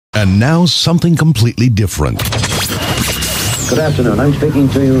And now something completely different. Good afternoon. I'm speaking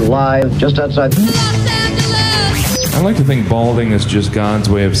to you live just outside Los Angeles. I like to think balding is just God's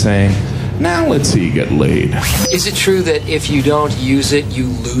way of saying, now let's see you get laid. Is it true that if you don't use it, you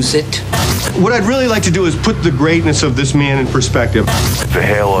lose it? What I'd really like to do is put the greatness of this man in perspective. The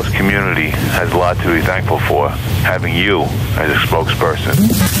hair loss community has a lot to be thankful for, having you as a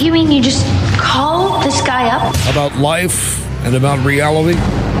spokesperson. You mean you just call this guy up? About life and about reality?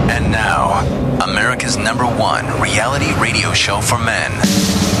 And now, America's #1 reality radio show for men.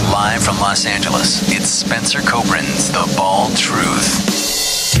 Live from Los Angeles, it's Spencer Kobren's The Bald Truth.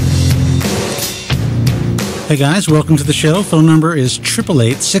 Hey guys, welcome to the show. Phone number is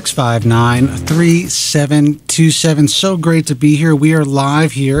 888-659-3727. So great to be here. We are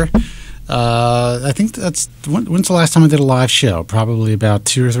live here. I think that's, when's the last time I did a live show? Probably about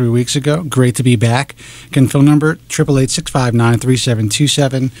 2 or 3 weeks ago. Great to be back. Again, phone number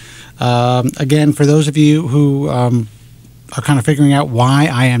 888-659-3727. Again, for those of you who are kind of figuring out why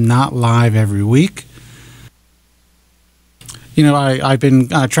I am not live every week, you know, I've been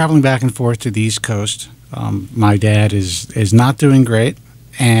traveling back and forth to the East Coast. My dad is not doing great,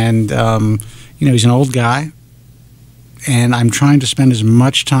 and you know, he's an old guy, and I'm trying to spend as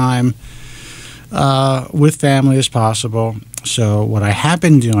much time with family as possible. So what I have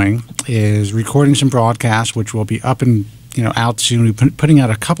been doing is recording some broadcasts, which will be up and out soon. We're putting out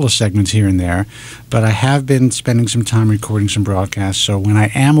a couple of segments here and there, but I have been spending some time recording some broadcasts. So when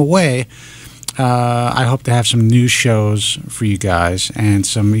I am away, I hope to have some new shows for you guys and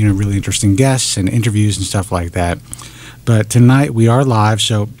some really interesting guests and interviews and stuff like that. But tonight we are live,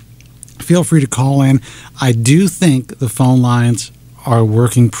 so feel free to call in. I do think the phone lines are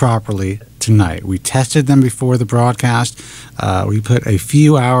working properly tonight. We tested them before the broadcast. We put a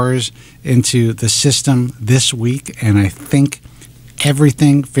few hours into the system this week, and I think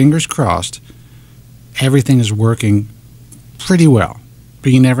everything, fingers crossed, everything is working pretty well.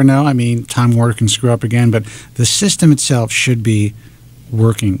 But you never know. I mean, Time Warner can screw up again, but the system itself should be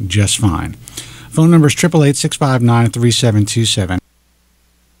working just fine. Phone number is 888-659-3727.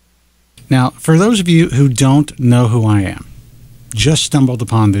 Now, for those of you who don't know who I am, just stumbled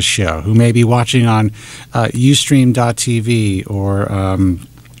upon this show, who may be watching on Ustream.tv or on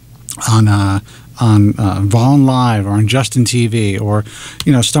Vaughn Live or on Justin TV, or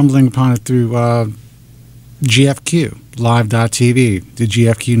stumbling upon it through GFQ, Live.tv, the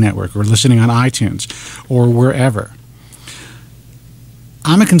GFQ network, or listening on iTunes or wherever.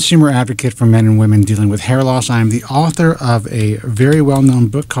 I'm a consumer advocate for men and women dealing with hair loss. I am the author of a very well-known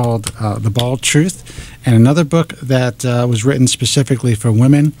book called The Bald Truth, and another book that was written specifically for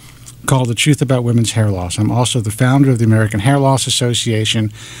women called The Truth About Women's Hair Loss. I'm also the founder of the American Hair Loss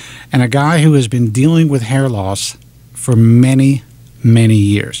Association and a guy who has been dealing with hair loss for many, many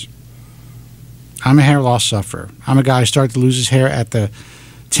years. I'm a hair loss sufferer. I'm a guy who started to lose his hair at the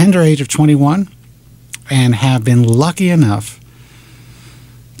tender age of 21 and have been lucky enough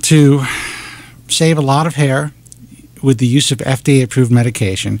to save a lot of hair with the use of FDA-approved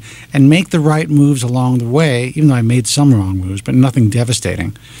medication and make the right moves along the way, even though I made some wrong moves, but nothing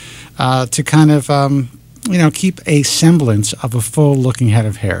devastating, to kind of, keep a semblance of a full-looking head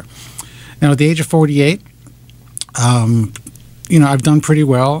of hair. Now, at the age of 48, I've done pretty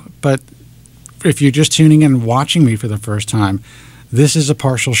well, but if you're just tuning in and watching me for the first time, this is a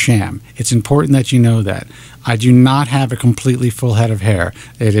partial sham. It's important that you know that. I do not have a completely full head of hair.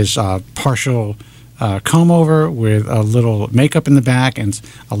 It is a partial comb over with a little makeup in the back and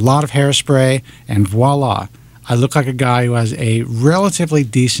a lot of hairspray, and voila. I look like a guy who has a relatively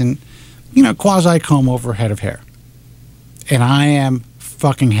decent, quasi comb over head of hair. And I am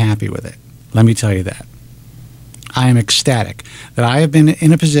fucking happy with it. Let me tell you that. I am ecstatic that I have been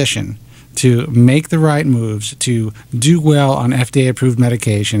in a position to make the right moves, to do well on FDA-approved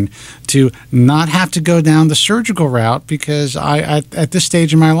medication, to not have to go down the surgical route, because at this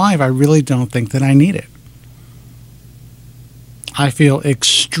stage in my life, I really don't think that I need it. I feel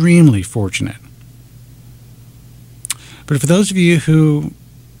extremely fortunate. But for those of you who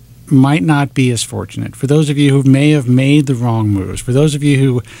might not be as fortunate, for those of you who may have made the wrong moves, for those of you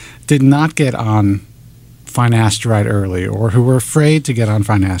who did not get on finasteride early, or who were afraid to get on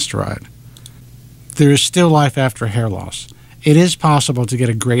finasteride, there is still life after hair loss. It is possible to get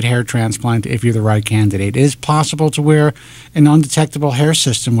a great hair transplant if you're the right candidate. It is possible to wear an undetectable hair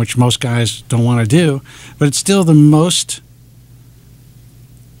system, which most guys don't want to do, but it's still the most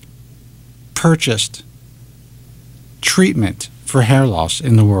purchased treatment for hair loss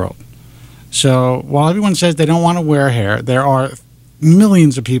in the world. So while everyone says they don't want to wear hair, there are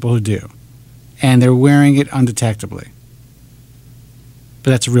millions of people who do, and they're wearing it undetectably.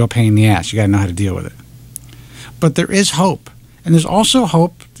 But that's a real pain in the ass. You got to know how to deal with it. But there is hope. And there's also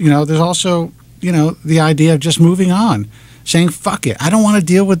hope, there's also, the idea of just moving on, saying, fuck it. I don't want to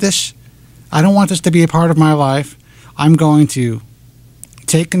deal with this. I don't want this to be a part of my life. I'm going to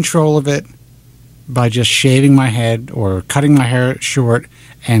take control of it by just shaving my head or cutting my hair short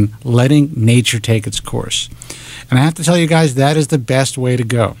and letting nature take its course. And I have to tell you guys, that is the best way to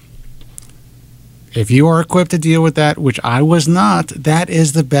go. If you are equipped to deal with that, which I was not, that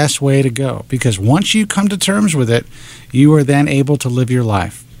is the best way to go. Because once you come to terms with it, you are then able to live your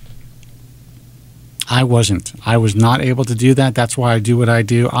life. I wasn't. I was not able to do that. That's why I do what I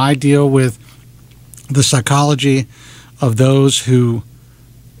do. I deal with the psychology of those who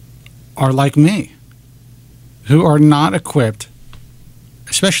are like me, who are not equipped,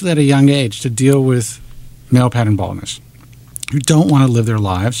 especially at a young age, to deal with male pattern baldness, who don't want to live their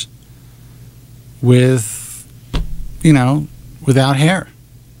lives with, without hair,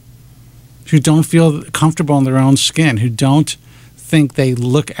 who don't feel comfortable in their own skin, who don't think they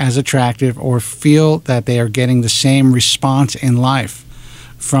look as attractive or feel that they are getting the same response in life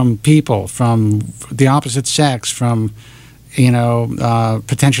from people, from the opposite sex, from,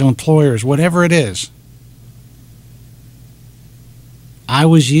 potential employers, whatever it is. I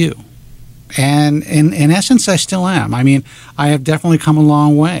was you. And in essence, I still am. I mean, I have definitely come a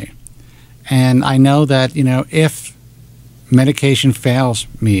long way. And I know that, if medication fails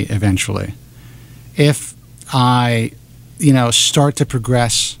me eventually, if I, start to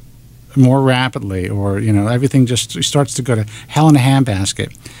progress more rapidly or, everything just starts to go to hell in a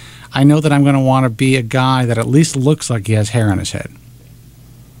handbasket, I know that I'm going to want to be a guy that at least looks like he has hair on his head.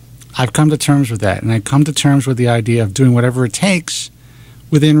 I've come to terms with that. And I've come to terms with the idea of doing whatever it takes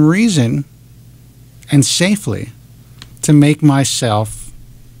within reason and safely to make myself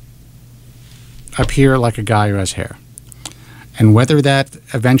appear like a guy who has hair. And whether that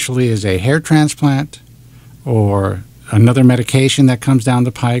eventually is a hair transplant or another medication that comes down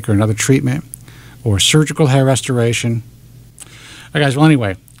the pike or another treatment or surgical hair restoration. All right, guys, well,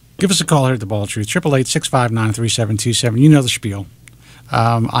 anyway, give us a call here at The Bald Truth, 888-659-3727. You know the spiel.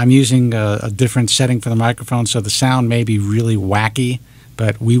 I'm using a different setting for the microphone, so the sound may be really wacky,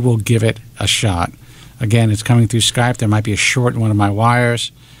 but we will give it a shot. Again, it's coming through Skype. There might be a short in one of my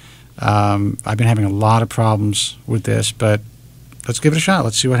wires. I've been having a lot of problems with this, but let's give it a shot.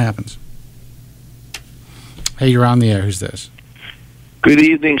 Let's see what happens. Hey, you're on the air. Who's this? Good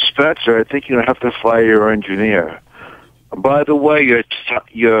evening, Spencer. I think you have to fire your engineer. By the way,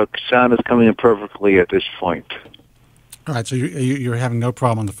 your sound is coming in perfectly at this point. All right, so you're having no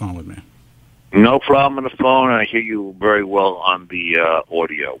problem on the phone with me? No problem on the phone. I hear you very well on the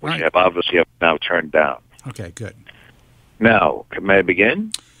audio, which right. I obviously have now turned down. Okay, good. Now, may I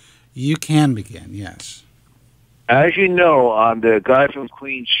begin? You can begin, yes. As you know, on the Guy from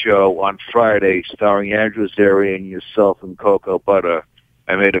Queens show on Friday, starring Andrew Zeri and yourself and Cocoa Butter,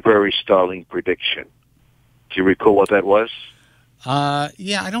 I made a very startling prediction. Do you recall what that was?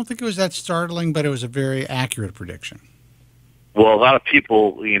 Yeah, I don't think it was that startling, but it was a very accurate prediction. Well, a lot of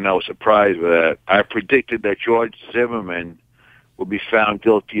people, surprised with that. I predicted that George Zimmerman will be found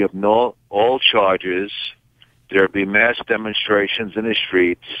guilty of all charges. There will be mass demonstrations in the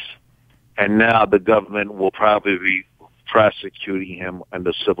streets. And now the government will probably be prosecuting him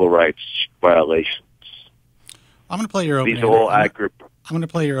under civil rights violations. I'm going to play your opening. These are all accurate. I'm going to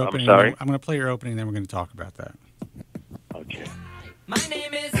play your opening. I'm sorry? I'm going to play your opening, then we're going to talk about that. Okay. My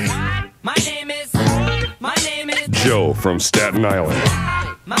name is Joe from Staten Island.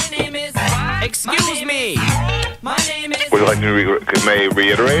 My name is excuse me. My name is Would you like to may I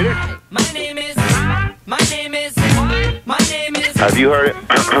reiterate it? My name is Have you heard it?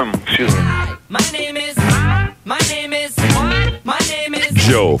 Excuse me. My name is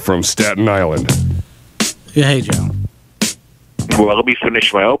Joe from Staten Island. Yeah, hey, Joe. Well, let me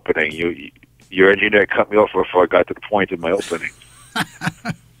finish my opening. Your engineer cut me off before I got to the point of my opening.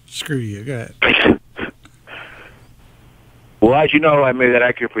 Screw you. Go ahead. Well, as you know, I made that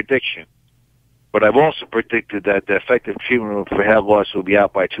accurate prediction. But I've also predicted that the effective treatment for hair loss will be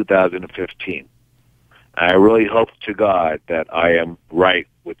out by 2015. I really hope to God that I am right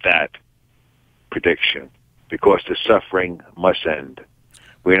with that prediction because the suffering must end.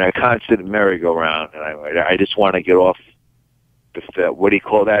 We're in a constant merry-go-round, and I just want to get off the what do you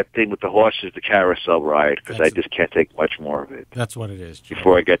call that thing with the horses, the carousel ride, because I just can't take much more of it. That's what it is, Joe.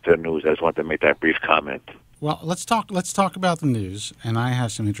 Before I get to the news, I just want to make that brief comment. Well, let's talk about the news, and I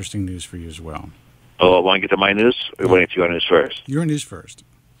have some interesting news for you as well. Oh, I want to get to my news? Or want to get to your news first? Your news first.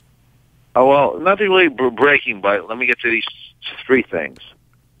 Oh, well, nothing really breaking, but let me get to these three things.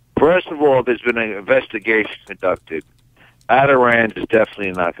 First of all, there's been an investigation conducted Adirond is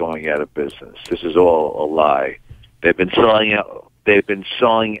definitely not going out of business. This is all a lie. They've been selling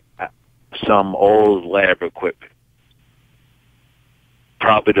some old lab equipment,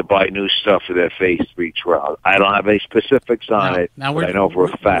 probably to buy new stuff for their phase 3 trial. I don't have any specifics on it, but I know for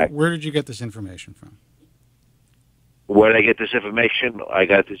a fact. Where did you get this information from? Where did I get this information? I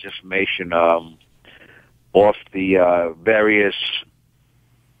got this information off the various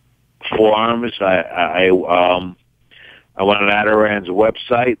forums. I went on Adirond's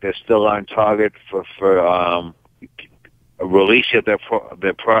website. They're still on target for a release of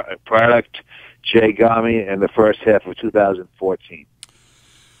their product, J-Gami, in the first half of 2014.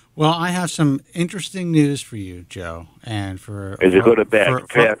 Well, I have some interesting news for you, Joe, and is it good or bad?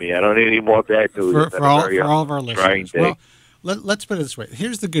 Prepare me. I don't need any more bad news. For all of our listeners. Well, let's put it this way.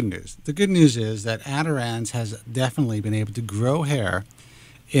 Here's the good news. The good news is that Adirond has definitely been able to grow hair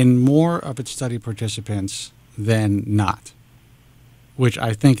in more of its study participants than not, which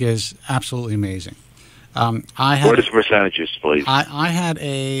I think is absolutely amazing. What is the percentages, please? I had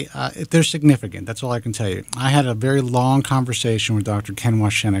they're significant. That's all I can tell you. I had a very long conversation with Dr. Ken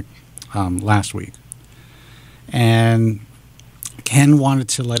Washenik last week. And Ken wanted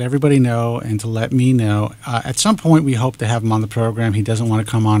to let everybody know and to let me know. At some point, we hope to have him on the program. He doesn't want to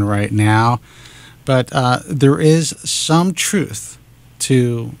come on right now. But there is some truth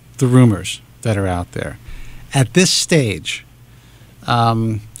to the rumors that are out there. At this stage,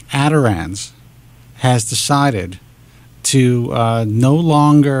 Adirond has decided to no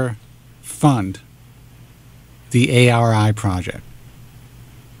longer fund the ARI project.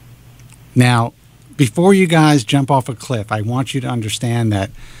 Now, before you guys jump off a cliff, I want you to understand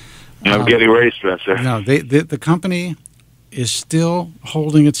that... I'm getting ready, Spencer. No, the company is still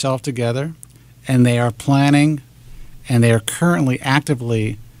holding itself together, and they are planning, and they are currently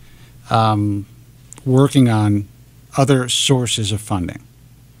actively working on other sources of funding.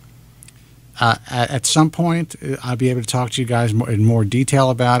 At some point, I'll be able to talk to you guys in more detail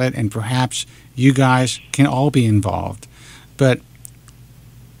about it, and perhaps you guys can all be involved. But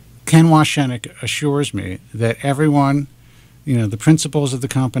Ken Washenik assures me that everyone, the principals of the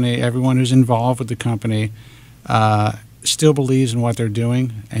company, everyone who's involved with the company, still believes in what they're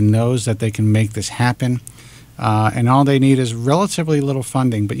doing and knows that they can make this happen. And all they need is relatively little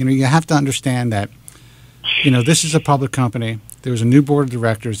funding. But, you have to understand that, this is a public company. There was a new board of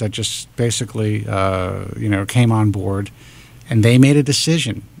directors that just basically, came on board, and they made a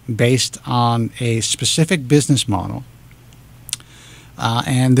decision based on a specific business model.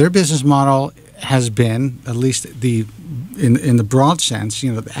 And their business model has been, at least in the broad sense,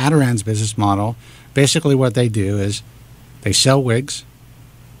 the Adirond's business model. Basically, what they do is they sell wigs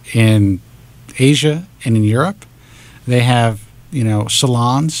in Asia and in Europe. They have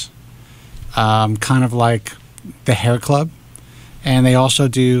salons, kind of like the Hair Club. And they also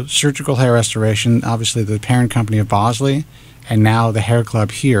do surgical hair restoration, obviously the parent company of Bosley, and now the Hair Club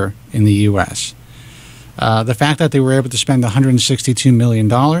here in the U.S. The fact that they were able to spend $162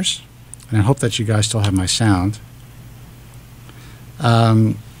 million, and I hope that you guys still have my sound,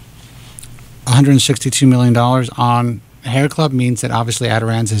 $162 million on Hair Club means that obviously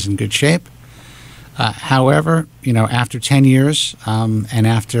Adirond is in good shape. However, after 10 years and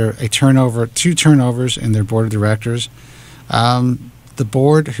after two turnovers in their board of directors, the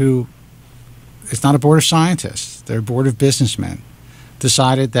board, who is not a board of scientists, they're a board of businessmen,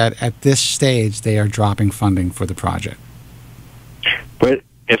 decided that at this stage they are dropping funding for the project. But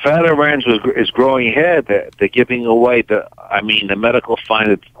if Adirond is growing ahead, they're giving away the medical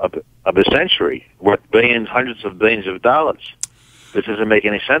find of the century, worth billions, hundreds of billions of dollars. This doesn't make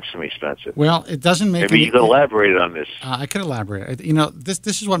any sense to me, Spencer. Well, it doesn't make. Maybe you could elaborate on this. I could elaborate.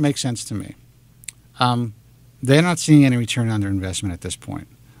 This is what makes sense to me. They're not seeing any return on their investment at this point.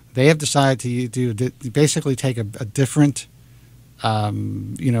 They have decided to basically take a different,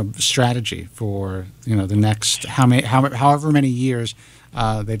 strategy for the next however many years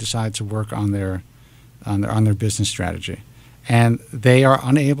they decide to work on their business strategy, and they are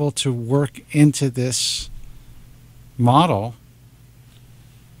unable to work into this model,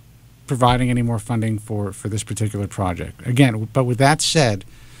 providing any more funding for this particular project. Again, but with that said,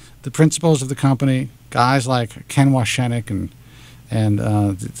 the principals of the company, guys like Ken Washenik and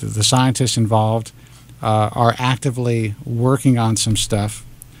the scientists involved, are actively working on some stuff.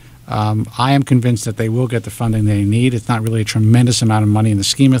 I am convinced that they will get the funding they need. It's not really a tremendous amount of money in the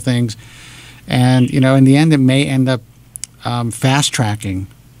scheme of things. And, in the end, it may end up fast-tracking,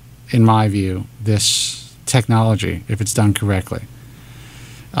 in my view, this technology if it's done correctly.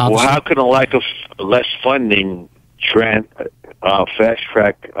 Well, how can a lack of less funding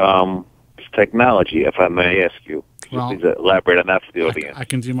fast-track technology, if I may ask you? Well, please elaborate on that for the audience. I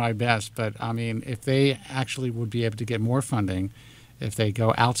can do my best, but I mean, if they actually would be able to get more funding, if they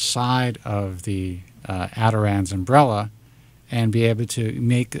go outside of the Adirond's umbrella and be able to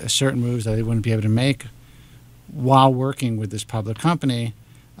make certain moves that they wouldn't be able to make while working with this public company,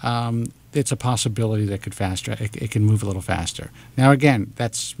 it's a possibility that could faster. It can move a little faster. Now, again,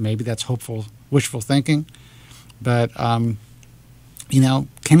 maybe that's hopeful, wishful thinking, but Ken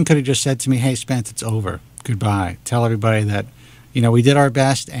could have just said to me, "Hey, Spence, it's over. Goodbye. Tell everybody that we did our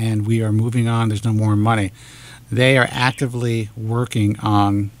best and we are moving on. There's no more money." They are actively working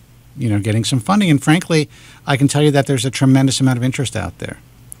on, getting some funding, and frankly, I can tell you that there's a tremendous amount of interest out there.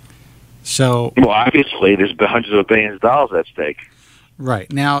 So, well, obviously, there's hundreds of billions of dollars at stake. Right.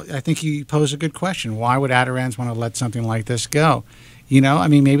 Now, I think you pose a good question. Why would Adirond's want to let something like this go?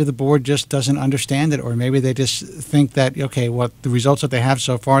 Maybe the board just doesn't understand it, or maybe they just think that, okay, what the results that they have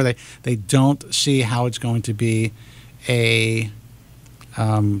so far, they don't see how it's going to be they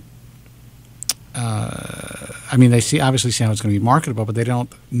obviously see how it's going to be marketable, but they don't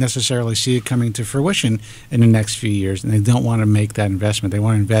necessarily see it coming to fruition in the next few years, and they don't want to make that investment. They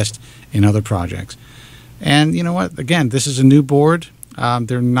want to invest in other projects. And you know what? Again, this is a new board.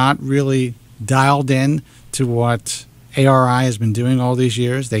 They're not really dialed in to what ARI has been doing all these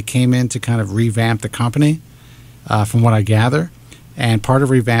years. They came in to kind of revamp the company, from what I gather. And part of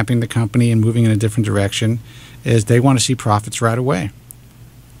revamping the company and moving in a different direction is they want to see profits right away.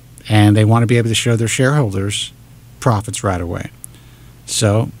 And they want to be able to show their shareholders profits right away.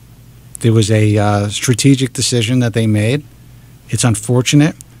 So there was a strategic decision that they made. It's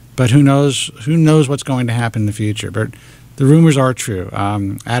unfortunate, but who knows what's going to happen in the future. But the rumors are true.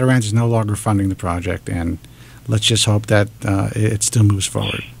 Adirond's is no longer funding the project, and let's just hope that it still moves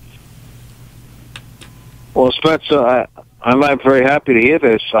forward. Well, Spencer, I'm not very happy to hear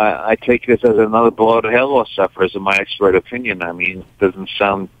this. I take this as another blow to hair loss sufferers, in my expert opinion. I mean, it doesn't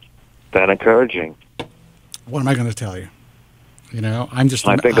sound that encouraging. What am I going to tell you?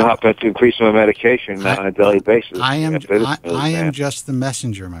 I think I'll have to increase my medication on a daily basis. I am just the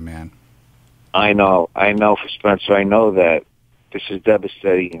messenger, my man. I know, for Spencer. I know that this is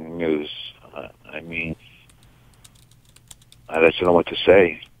devastating news. I just don't know what to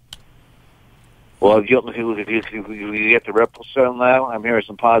say. Well, you get the ripple settled now. I'm hearing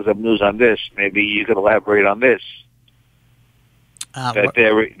some positive news on this. Maybe you could elaborate on this. That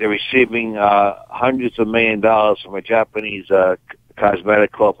they're receiving hundreds of $millions from a Japanese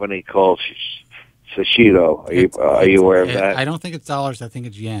cosmetic company called Shiseido. Are you aware of that? I don't think it's dollars. I think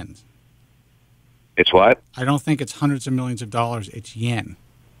it's yen. It's what? I don't think it's hundreds of millions of dollars. It's yen.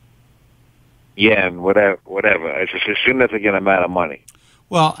 Yen, whatever. It's a significant amount of money.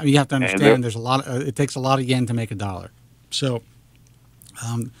 Well, you have to understand. There's a lot. It takes a lot of yen to make a dollar. So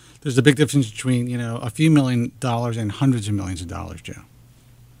there's a big difference between a few $1 million and hundreds of millions of dollars, Joe.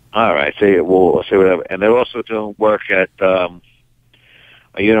 All right. Say whatever. And they're also doing work at a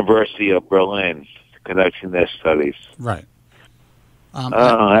University of Berlin, conducting their studies. Right. I don't know.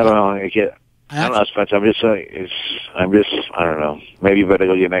 I don't know, Spencer. I don't know. Maybe you better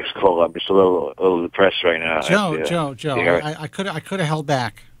go to your next call. I'm just a little depressed right now. Joe. I could have held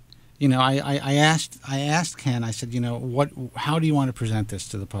back. I asked Ken. I said, how do you want to present this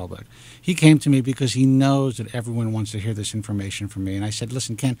to the public? He came to me because he knows that everyone wants to hear this information from me. And I said,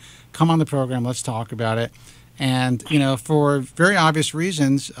 listen, Ken, come on the program. Let's talk about it. And for very obvious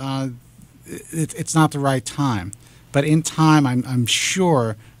reasons, it's not the right time. But in time, I'm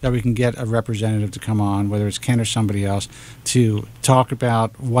sure that we can get a representative to come on, whether it's Ken or somebody else, to talk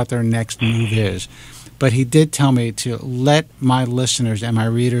about what their next move is. But he did tell me to let my listeners and my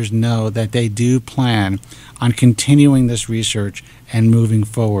readers know that they do plan on continuing this research and moving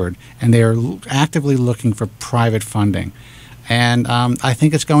forward. And they are actively looking for private funding. And I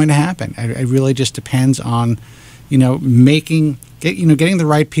think it's going to happen. It really just depends on, getting the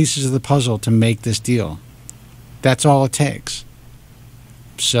right pieces of the puzzle to make this deal. That's all it takes.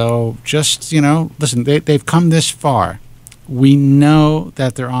 So just, listen, they've come this far. We know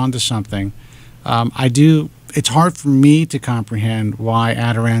that they're onto something. It's hard for me to comprehend why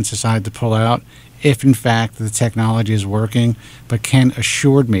Adirond's decided to pull out if, in fact, the technology is working. But Ken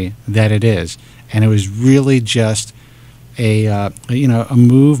assured me that it is. And it was really just a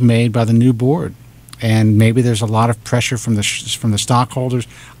move made by the new board. And maybe there's a lot of pressure from the stockholders.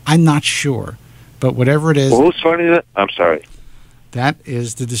 I'm not sure. But whatever it is... Well, who's funding it? I'm sorry. That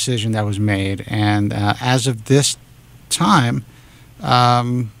is the decision that was made. And as of this time,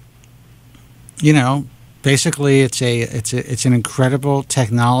 basically it's an incredible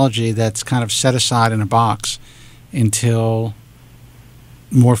technology that's kind of set aside in a box until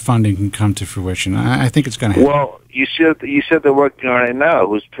more funding can come to fruition. I think it's going to happen. Well, you said they're working on it now.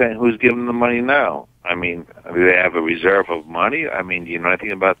 Who's giving the money now? I mean, do they have a reserve of money? I mean, do you know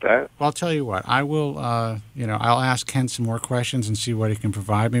anything about that? Well, I'll tell you what. I will, I'll ask Ken some more questions and see what he can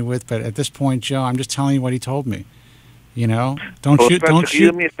provide me with. But at this point, Joe, I'm just telling you what he told me. Don't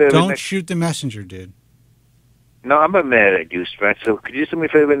shoot the messenger, dude. No, I'm not mad at you, Spencer. Could you do me a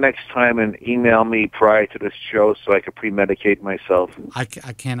favor next time and email me prior to this show so I could pre-medicate myself? I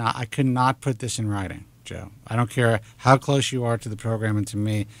cannot. I could not put this in writing, Joe. I don't care how close you are to the program and to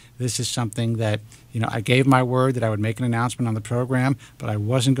me. This is something that, I gave my word that I would make an announcement on the program, but I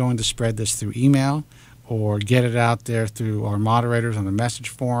wasn't going to spread this through email or get it out there through our moderators on the message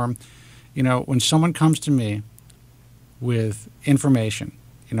forum. When someone comes to me with information,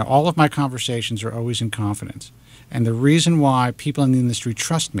 all of my conversations are always in confidence. And the reason why people in the industry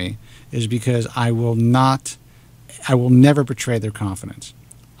trust me is because I will never betray their confidence.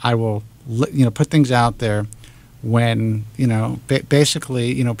 I will, put things out there when,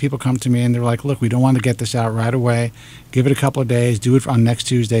 basically, people come to me and they're like, look, we don't want to get this out right away. Give it a couple of days. Do it on next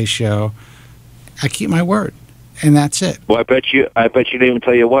Tuesday's show. I keep my word, and that's it. Well, I bet you didn't even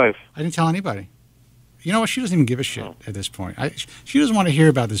tell your wife. I didn't tell anybody. You know what? She doesn't even give a shit at this point. She doesn't want to hear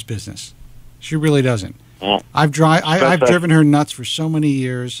about this business. She really doesn't. Well, I've driven her nuts for so many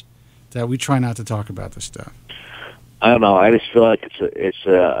years that we try not to talk about this stuff. I don't know. I just feel like it's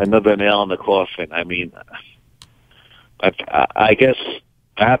another nail in the coffin. I mean, I guess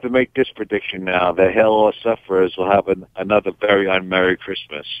I have to make this prediction now. The hair loss sufferers will have another very unmerry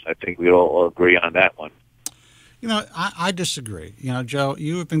Christmas. I think we all agree on that one. I disagree. Joe,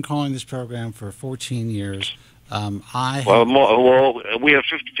 you have been calling this program for 14 years. We have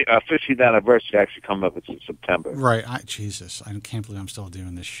 15th anniversary actually coming up in September. Right. Jesus, I can't believe I'm still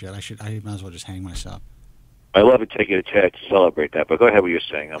doing this shit. I might as well just hang myself. I love to take you a chance to celebrate that, but go ahead with what you're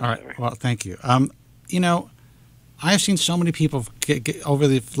saying. All right. Well, thank you. I have seen so many people get over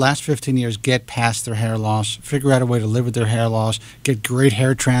the last 15 years get past their hair loss, figure out a way to live with their hair loss, get great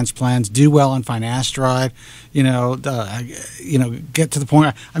hair transplants, do well on finasteride, get to the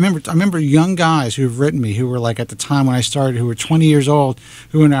point. I remember young guys who have written me who were like at the time when I started, who were 20 years old,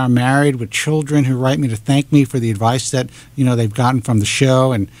 who are now married with children, who write me to thank me for the advice that they've gotten from the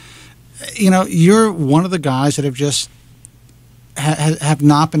show, and you're one of the guys that have just have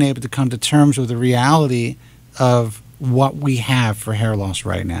not been able to come to terms with the reality of what we have for hair loss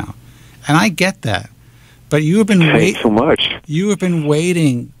right now. And I get that. But you have been waiting so much. You have been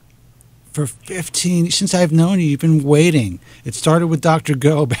waiting for 15 since I've known you. You've been waiting. It started with Dr.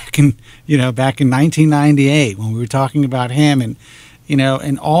 Go back in 1998 when we were talking about him and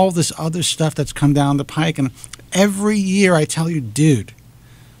all this other stuff that's come down the pike, and every year I tell you, dude,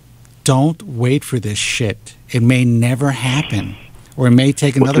 don't wait for this shit. It may never happen. Or it may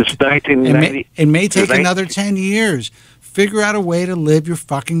take another. It may take another 10 years. Figure out a way to live your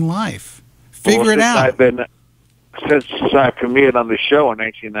fucking life. Figure it out. Since I premiered on the show in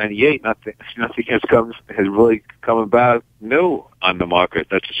 1998, nothing has really come about new on the market.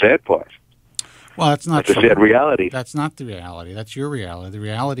 That's the sad part. Well, that's not true. That's the sad reality. That's not the reality. That's your reality. The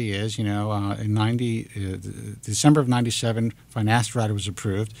reality is, in December of 97, finasteride was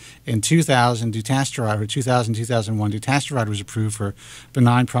approved. In 2000, dutasteride, or 2000, 2001, dutasteride was approved for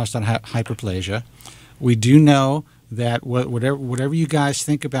benign prostate hyperplasia. We do know that whatever you guys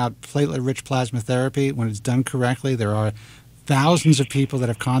think about platelet-rich plasma therapy, when it's done correctly, there are thousands of people that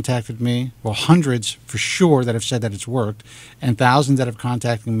have contacted me, well, hundreds for sure that have said that it's worked, and thousands that have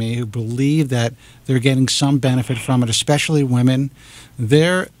contacted me who believe that they're getting some benefit from it, especially women.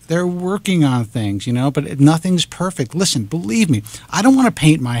 They're working on things, but nothing's perfect. Listen, believe me, I don't want to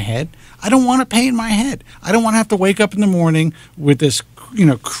paint my head. I don't want to have to wake up in the morning with this,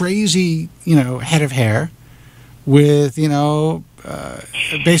 crazy, head of hair with,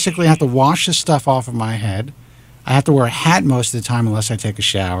 basically I have to wash this stuff off of my head. I have to wear a hat most of the time unless I take a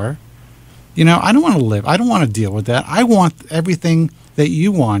shower. I don't want to live. I don't want to deal with that. I want everything that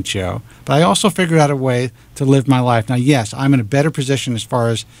you want, Joe. But I also figured out a way to live my life. Now, yes, I'm in a better position as far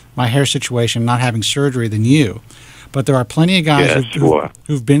as my hair situation, not having surgery, than you. But there are plenty of guys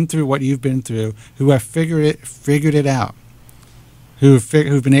who've been through what you've been through, who have figured it out, who've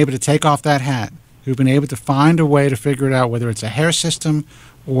been able to take off that hat, who've been able to find a way to figure it out, whether it's a hair system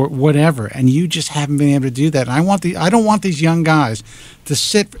or whatever, and you just haven't been able to do that. And I don't want these young guys to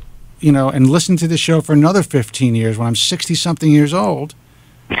sit, and listen to this show for another 15 years when I'm 60-something years old.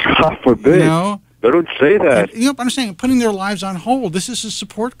 God forbid. Don't say that. And, I'm saying putting their lives on hold. This is a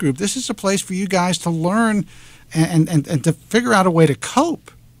support group. This is a place for you guys to learn and to figure out a way to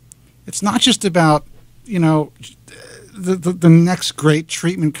cope. It's not just about, the next great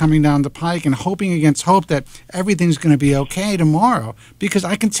treatment coming down the pike and hoping against hope that everything's going to be okay tomorrow. Because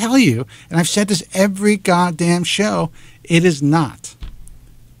I can tell you, and I've said this every goddamn show, it is not.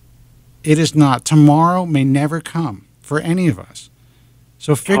 It is not. Tomorrow may never come for any of us.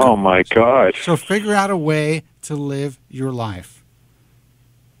 So oh my God! So figure out a way to live your life.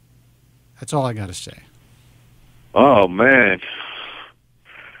 That's all I got to say. Oh man!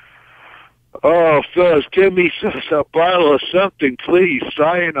 Oh, Phyllis, give me a bottle of something, please.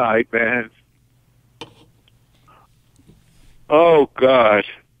 Cyanide, man. Oh God!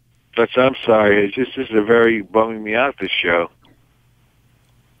 I'm sorry. This is a very bumming me out. This show.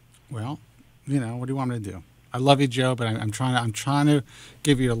 Well, what do you want me to do? I love you, Joe, but I'm trying to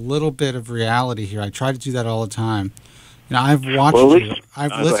give you a little bit of reality here. I try to do that all the time. I've watched you.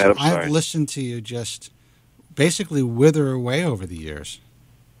 I've listened to you just basically wither away over the years.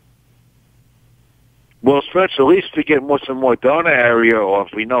 Well, Spencer, at least to get some more donor area, or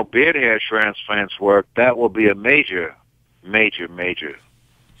if we know beard hair transplants work, that will be a major, major, major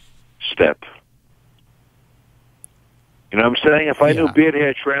step. You know what I'm saying? If I knew beard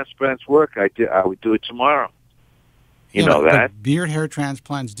hair transplants work, I would do it tomorrow. You know that? But beard hair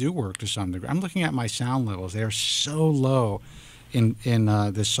transplants do work to some degree. I'm looking at my sound levels; they are so low in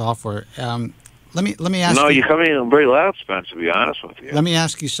this software. Let me ask. No, you're coming in very loud, Spencer. To be honest with you. Let me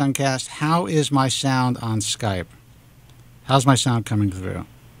ask you, Suncast. How is my sound on Skype? How's my sound coming through?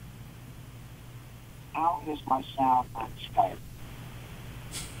 How is my sound on Skype?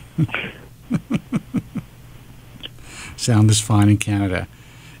 Sound is fine in Canada.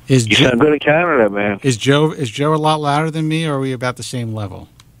 You sound good in Canada, man. Is Joe a lot louder than me, or are we about the same level?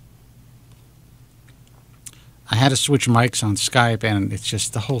 I had to switch mics on Skype, and it's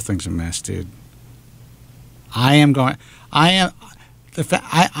just the whole thing's a mess, dude. I don't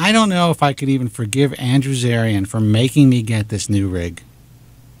know if I could even forgive Andrew Zarian for making me get this new rig,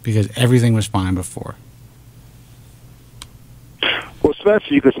 because everything was fine before. Well,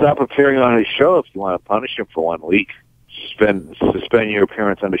 Spencer, you could stop appearing on his show if you want to punish him for 1 week. Suspend your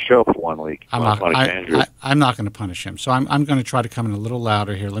appearance on the show for 1 week. I'm not going to punish him, so I'm going to try to come in a little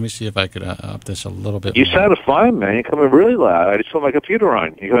louder here. Let me see if I could up this a little bit. You sounded fine, man. You're coming really loud. I just put my computer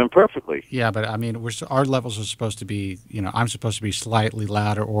on. You're coming perfectly. Yeah, but I mean, our levels are supposed to be. I'm supposed to be slightly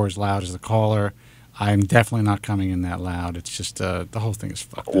louder or as loud as the caller. I'm definitely not coming in that loud. It's just the whole thing is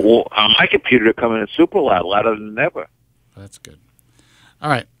fucked up. Well, on my computer, they're coming in super loud, louder than ever. That's good. All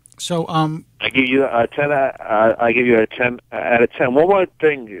right. So, I give you a 10. I give you a 10 out of 10. One more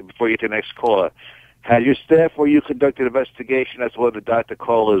thing before you get to the next caller. Has your staff or you conducted an investigation as to whether Dr.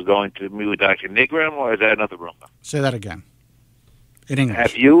 Cole is going to meet with Dr. Nigram, or is that another rumor? Say that again. In English.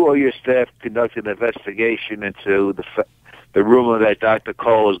 Have you or your staff conducted an investigation into the rumor that Dr.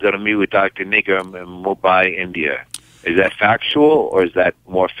 Cole is going to meet with Dr. Nigram in Mumbai, India? Is that factual, or is that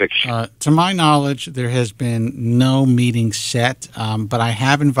more fiction? To my knowledge, there has been no meeting set, but I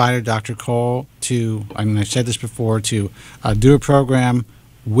have invited Dr. Cole to, I've said this before, to do a program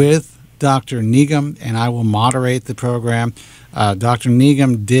with Dr. Nigam, and I will moderate the program. Dr.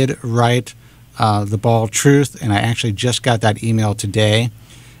 Nigam did write The Bald Truth, and I actually just got that email today.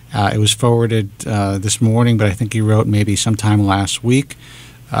 It was forwarded this morning, but I think he wrote maybe sometime last week.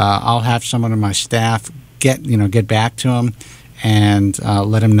 I'll have someone on my staff get back to him and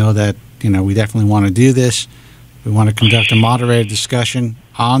let him know that we definitely want to do this. We want to conduct a moderated discussion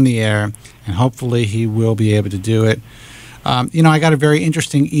on the air, and hopefully he will be able to do it. I got a very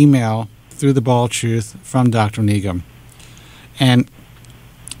interesting email through The Bald Truth from Dr. Nigam, and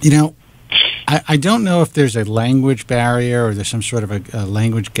I don't know if there's a language barrier or there's some sort of a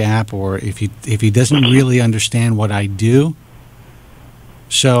language gap, or if he doesn't really understand what I do.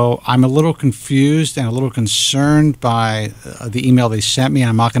 So I'm a little confused and a little concerned by the email they sent me.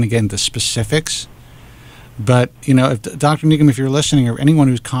 I'm not going to get into specifics. But, if Dr. Nigam, if you're listening, or anyone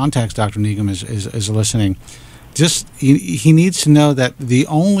who contacts Dr. Nigam is listening, just he needs to know that the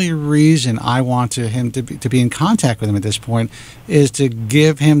only reason I want him to be in contact with him at this point is to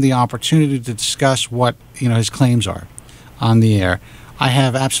give him the opportunity to discuss what his claims are on the air. I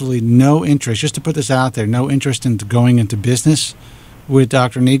have absolutely no interest, just to put this out there, no interest in going into business with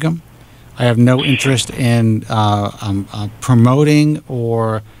Dr. Nigam. I have no interest in promoting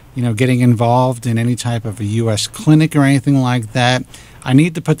or getting involved in any type of a U.S. clinic or anything like that. I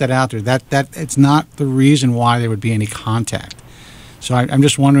need to put that out there. That it's not the reason why there would be any contact. So I'm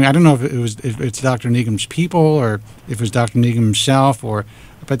just wondering. I don't know if it's Dr. Nigam's people or if it was Dr. Nigam himself,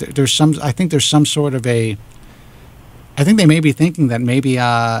 but there's some. I think there's some sort of a. I think they may be thinking that maybe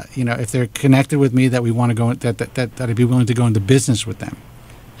if they're connected with me, that we want to go that I'd be willing to go into business with them,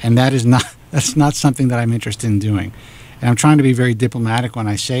 and that's not something that I'm interested in doing. And I'm trying to be very diplomatic when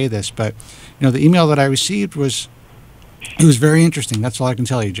I say this, but the email that I received was very interesting. That's all I can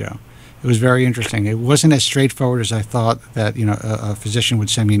tell you, Joe. It was very interesting. It wasn't as straightforward as I thought that a physician would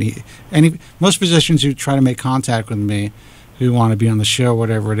send me most physicians who try to make contact with me, who want to be on the show,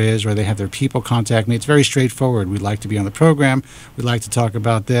 whatever it is, or they have their people contact me. It's very straightforward. We'd like to be on the program. We'd like to talk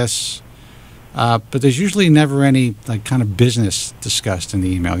about this. But there's usually never any kind of business discussed in the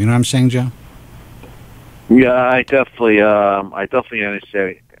email. You know what I'm saying, Joe? Yeah, I definitely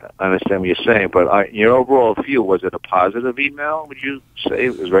understand what you're saying. But your overall view, was it a positive email? Would you say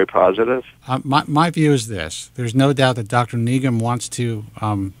it was very positive? My view is this: there's no doubt that Dr. Negum wants to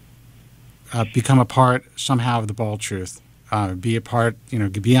become a part somehow of the Bald Truth. Be a part,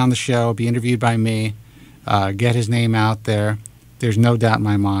 be on the show, be interviewed by me, get his name out there. There's no doubt in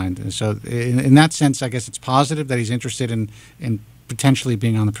my mind. And so in that sense, I guess it's positive that he's interested in potentially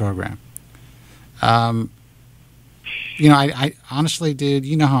being on the program. I honestly, dude,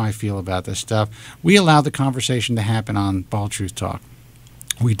 you know how I feel about this stuff. We allow the conversation to happen on Bald Truth Talk.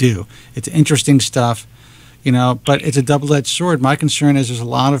 We do. It's interesting stuff, but it's a double-edged sword. My concern is there's a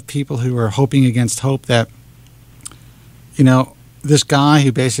lot of people who are hoping against hope that, this guy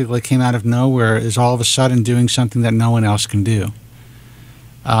who basically came out of nowhere is all of a sudden doing something that no one else can do.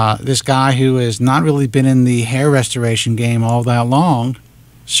 This guy who has not really been in the hair restoration game all that long,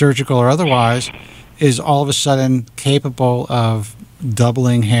 surgical or otherwise, is all of a sudden capable of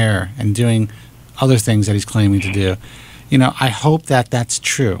doubling hair and doing other things that he's claiming to do. I hope that that's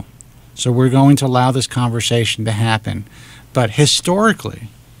true. So we're going to allow this conversation to happen. But historically,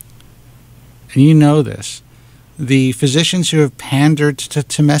 and you know this, the physicians who have pandered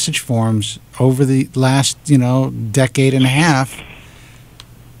to message forums over the last, decade and a half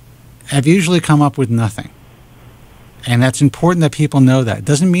have usually come up with nothing. And that's important that people know that. It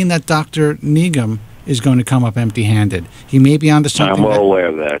doesn't mean that Dr. Negum is going to come up empty-handed. He may be onto something. I'm well aware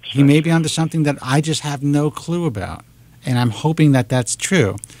of that. He may be onto something that I just have no clue about. And I'm hoping that that's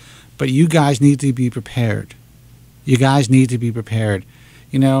true. But you guys need to be prepared. You guys need to be prepared.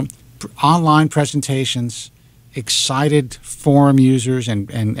 Online presentations, excited forum users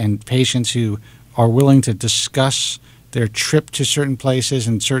and patients who are willing to discuss their trip to certain places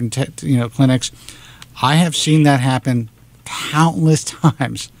and certain clinics. I have seen that happen countless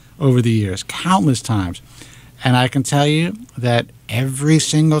times over the years, countless times. And I can tell you that every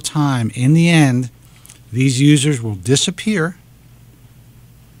single time, in the end, these users will disappear,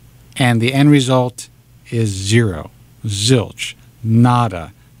 and the end result is zero, zilch,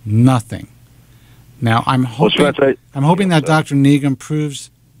 nada, nothing. Now, I'm hoping that Dr. Negum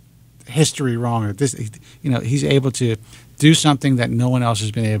proves history wrong. Or this, he's able to do something that no one else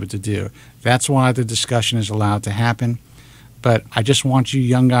has been able to do. That's why the discussion is allowed to happen. But I just want you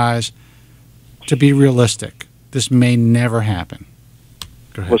young guys to be realistic. This may never happen.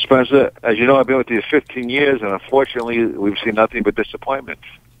 Go ahead. Well, Spencer, as you know, I've been with you 15 years, and unfortunately, we've seen nothing but disappointment.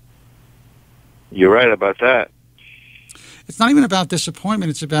 You're right about that. It's not even about disappointment.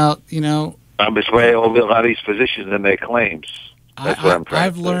 It's about, I'm just way over a lot of these physicians and their claims. That's what I'm trying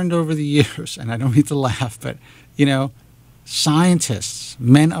I've to say. learned over the years, and I don't mean to laugh, but, scientists,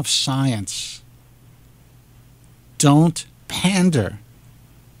 men of science, don't pander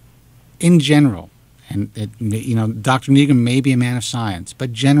in general. And, Dr. Negum may be a man of science,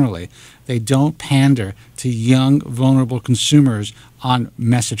 but generally, they don't pander to young, vulnerable consumers on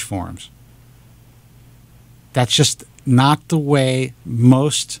message forums. That's just not the way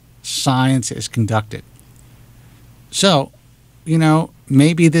most science is conducted. So,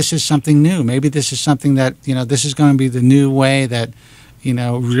 maybe this is something new. Maybe this is something that, this is going to be the new way that,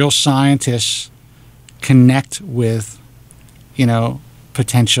 real scientists connect with,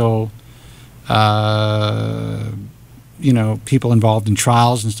 potential, people involved in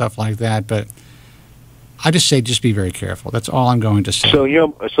trials and stuff like that. But I just say just be very careful. That's all I'm going to say. So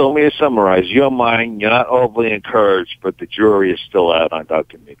let me summarize. Your mind, you're not overly encouraged, but the jury is still out on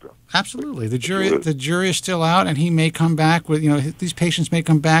Dr. Negum. Absolutely. The jury is still out, and he may come back with, these patients may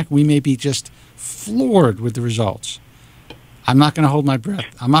come back. We may be just floored with the results. I'm not going to hold my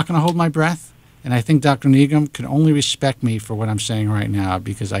breath. And I think Dr. Negum can only respect me for what I'm saying right now,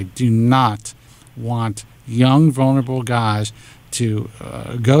 because I do not want young, vulnerable guys to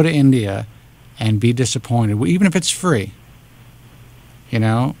go to India and be disappointed, even if it's free.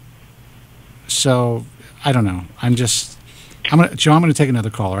 So I don't know. Joe, I'm gonna take another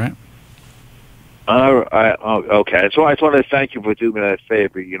call, all right? Okay. So I just wanted to thank you for doing me that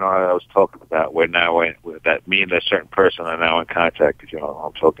favor. I was talking about that me and a certain person are now in contact.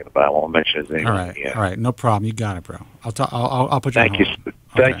 I'm talking about. I won't mention his name. All right. No problem. You got it, bro. I'll put you on hold. Thank you.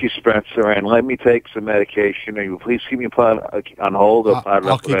 Thank you, Spencer. And let me take some medication. And you please keep me on hold or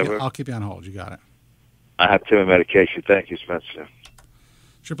I'll keep you on hold. You got it. I have to take my medication. Thank you, Spencer.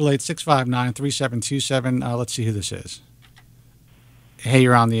 888-659-3727. Let's see who this is. Hey,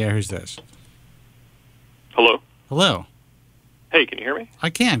 you're on the air. Who's this? Hello. Hello. Hey, can you hear me? I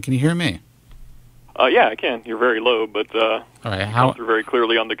can. Can you hear me? Yeah, I can. You're very low, but all right. You come through very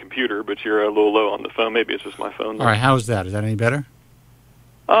clearly on the computer, but you're a little low on the phone. Maybe it's just my phone. All right. How is that? Is that any better?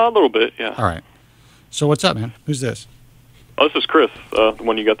 A little bit, yeah. All right. So what's up, man? Who's this? Oh, this is Chris, the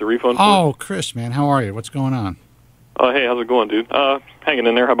one you got the refund for. Oh, Chris, man. How are you? What's going on? Oh, hey, how's it going, dude? Hanging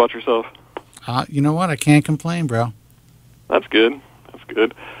in there. How about yourself? You know what? I can't complain, bro. That's good. That's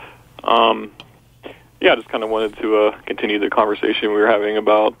good. Yeah, I just kind of wanted to continue the conversation we were having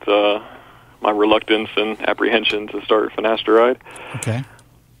about my reluctance and apprehension to start finasteride. Okay.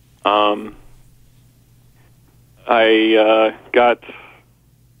 I got,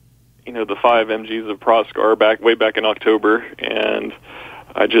 the 5 mgs of Proscar way back in October, and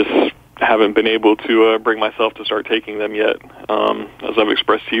I just haven't been able to bring myself to start taking them yet. As I've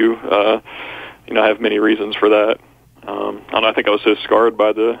expressed to you, I have many reasons for that. And I think I was so scarred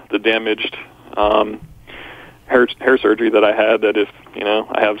by the damaged hair surgery that I had that if,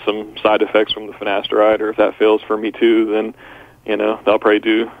 I have some side effects from the finasteride, or if that fails for me too, then, that'll probably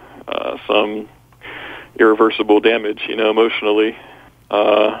do some irreversible damage, emotionally.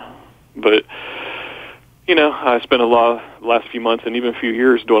 But, I spent the last few months and even a few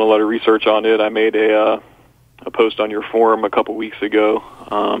years doing a lot of research on it. I made a post on your forum a couple weeks ago.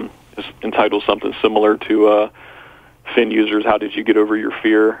 It's entitled something similar to Fin users, how did you get over your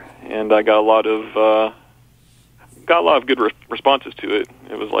fear? And I got a lot of good responses to it.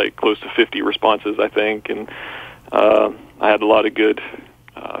 It was like close to 50 responses, I think, and I had a lot of good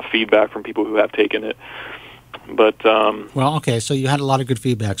feedback from people who have taken it. But well, okay, so you had a lot of good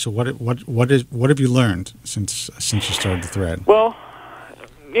feedback. So what have you learned since you started the thread? Well,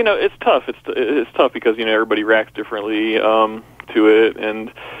 it's tough. It's tough because everybody reacts differently to it,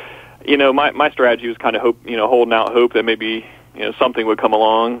 and my strategy was kind of holding out hope that maybe something would come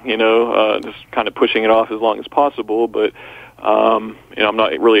along. Just kind of pushing it off as long as possible. But I'm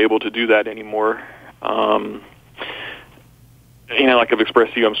not really able to do that anymore. Like I've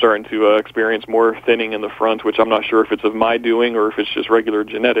expressed to you, I'm starting to experience more thinning in the front, which I'm not sure if it's of my doing or if it's just regular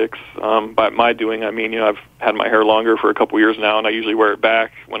genetics. By my doing, I mean, I've had my hair longer for a couple years now, and I usually wear it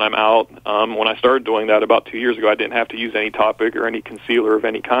back when I'm out. When I started doing that about 2 years ago, I didn't have to use any Topic or any concealer of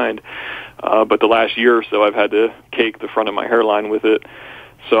any kind. But the last year or so, I've had to cake the front of my hairline with it.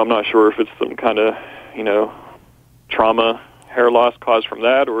 So I'm not sure if it's some kind of, trauma hair loss caused from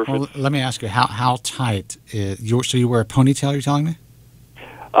that, or if it's... Let me ask you, how tight is so you wear a ponytail, you're telling me?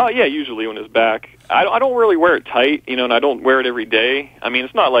 Yeah, usually when it's back. I don't really wear it tight, and I don't wear it every day. I mean,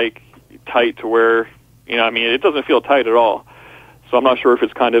 it's not like tight to where, it doesn't feel tight at all. So I'm not sure if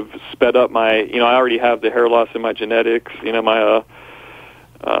it's kind of sped up my, I already have the hair loss in my genetics. My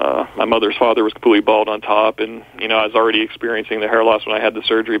mother's father was completely bald on top, and, I was already experiencing the hair loss when I had the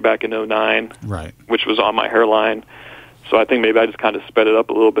surgery back in 2009, right, which was on my hairline. So I think maybe I just kind of sped it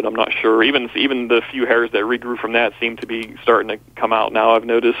up a little bit. I'm not sure. Even the few hairs that regrew from that seem to be starting to come out now, I've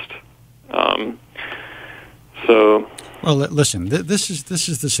noticed. Well, listen, this is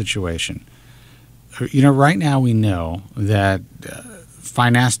the situation. Right now we know that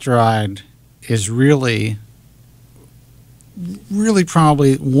finasteride is really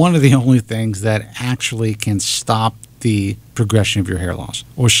probably one of the only things that actually can stop the progression of your hair loss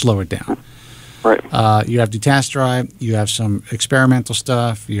or slow it down. Right. You have dutasteride, you have some experimental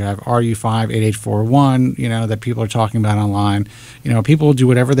stuff, you have RU5, 8841, that people are talking about online. People will do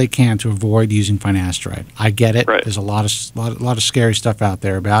whatever they can to avoid using finasteride. I get it. Right. There's a lot of scary stuff out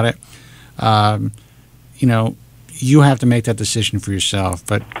there about it. You have to make that decision for yourself.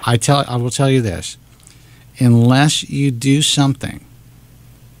 But I will tell you this: unless you do something,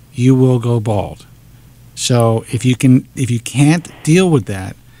 you will go bald. So if you can't deal with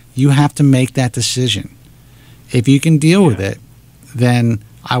that, you have to make that decision. If you can deal with it, then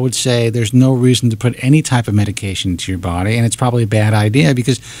I would say there's no reason to put any type of medication into your body, and it's probably a bad idea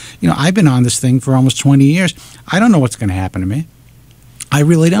because, I've been on this thing for almost 20 years. I don't know what's going to happen to me. I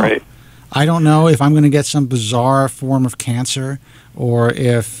really don't. Right. I don't know if I'm going to get some bizarre form of cancer or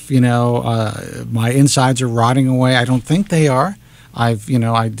if, my insides are rotting away. I don't think they are. I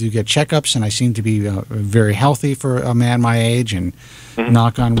do get checkups, and I seem to be very healthy for a man my age, and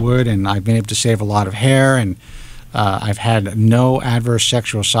knock on wood, and I've been able to save a lot of hair, and I've had no adverse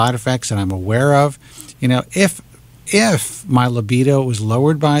sexual side effects that I'm aware of. If my libido was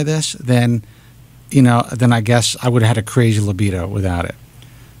lowered by this, then I guess I would have had a crazy libido without it.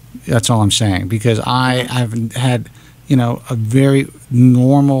 That's all I'm saying, because I've had, a very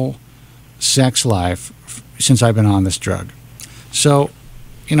normal sex life since I've been on this drug. So,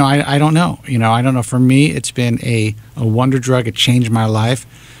 I don't know. I don't know. For me, it's been a wonder drug. It changed my life.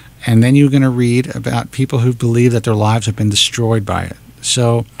 And then you're going to read about people who believe that their lives have been destroyed by it.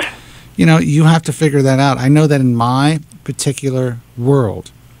 So, you have to figure that out. I know that in my particular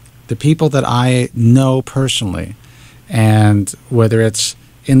world, the people that I know personally, and whether it's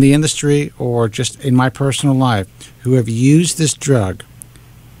in the industry or just in my personal life, who have used this drug,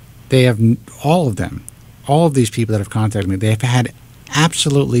 they have, all of these people that have contacted me, they have had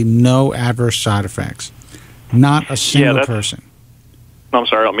absolutely no adverse side effects. Not a single person. I'm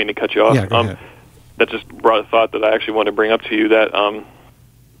sorry, I don't mean to cut you off. Yeah, go ahead. That just brought a thought that I actually wanted to bring up to you that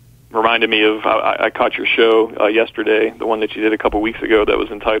reminded me of, I caught your show yesterday, the one that you did a couple weeks ago that was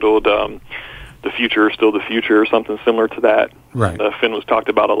entitled The Future is Still the Future, or something similar to that. Right. Finn was talked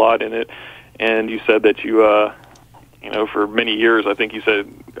about a lot in it, and you said that you, for many years, I think you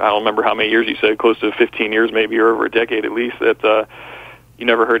said, I don't remember how many years you said, close to 15 years maybe, or over a decade at least, that you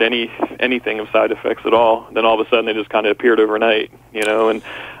never heard anything of side effects at all. Then all of a sudden they just kind of appeared overnight, and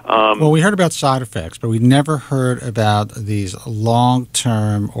well, we heard about side effects, but we never heard about these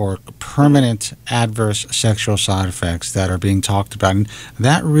long-term or permanent adverse sexual side effects that are being talked about. And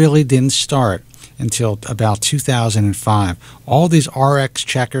that really didn't start until about 2005. All these RX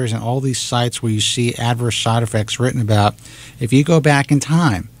checkers and all these sites where you see adverse side effects written about, if you go back in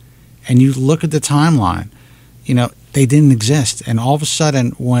time and you look at the timeline, they didn't exist. And all of a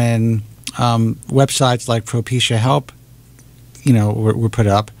sudden, when websites like Propecia Help, were put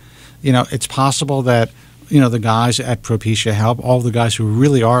up, it's possible that, the guys at Propecia Help, all the guys who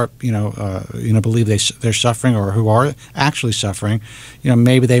really are, believe they're suffering or who are actually suffering,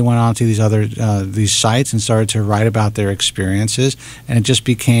 maybe they went on to these sites and started to write about their experiences, and it just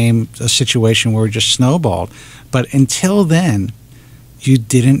became a situation where it just snowballed. But until then, you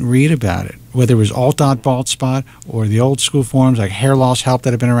didn't read about it. Whether it was alt.baldspot or the old school forums like Hair Loss Help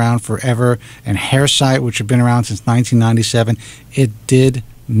that have been around forever and Hair Site, which have been around since 1997, it did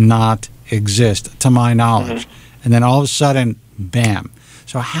not exist, to my knowledge. And then all of a sudden, bam.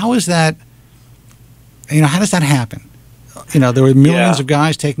 So how is that, how does that happen? There were millions of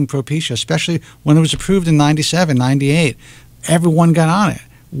guys taking Propecia, especially when it was approved in 97, 98. Everyone got on it.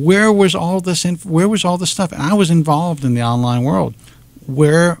 Where was all this stuff? And I was involved in the online world.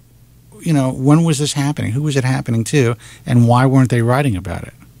 Where, when was this happening? Who was it happening to? And why weren't they writing about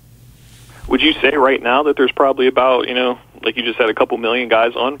it? Would you say right now that there's probably about, like you just said, a couple million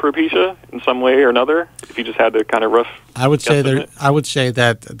guys on Propecia in some way or another? If you just had to kind of rough I would say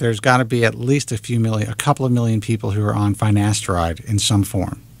that there's got to be at least a couple of million people who are on finasteride in some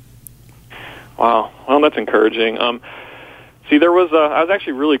form. Wow. Well, that's encouraging. See, I was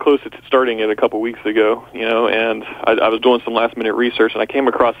actually really close to starting it a couple weeks ago, and I was doing some last-minute research, and I came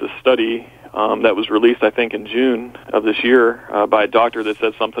across this study that was released, I think, in June of this year by a doctor that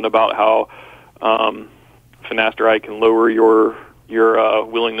said something about how finasteride can lower your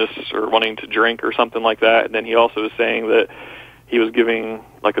willingness or wanting to drink or something like that. And then he also was saying that he was giving,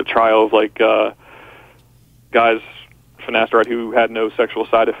 like, a trial of, like, guys finasteride who had no sexual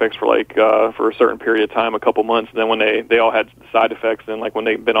side effects for for a certain period of time, a couple months, and then when they all had side effects, and like when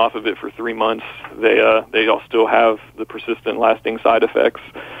they've been off of it for 3 months, they all still have the persistent, lasting side effects.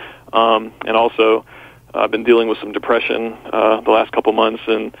 And also, I've been dealing with some depression the last couple months,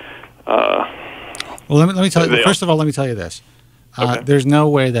 and well, let me tell you. First of all, let me tell you this: okay. There's no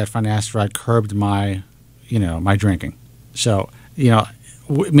way that finasteride curbed my drinking. So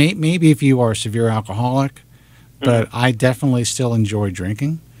maybe if you are a severe alcoholic. But I definitely still enjoy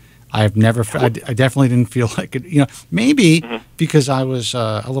drinking. I've never. I definitely didn't feel like it. Maybe because I was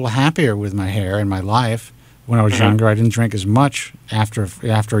a little happier with my hair and my life when I was younger. I didn't drink as much after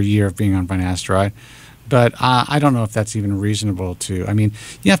a year of being on finasteride. But I don't know if that's even reasonable to. I mean,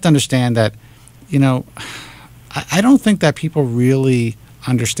 you have to understand that. I don't think that people really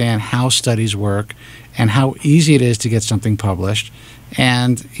understand how studies work and how easy it is to get something published.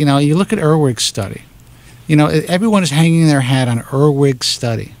 And you look at Irwig's study. Everyone is hanging their hat on Irwig's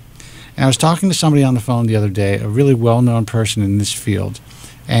study. And I was talking to somebody on the phone the other day, a really well-known person in this field,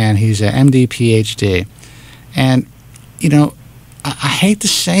 and he's an MD, PhD. And, I hate to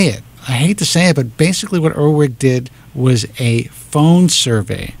say it, but basically what Irwig did was a phone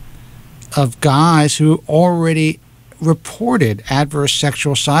survey of guys who already reported adverse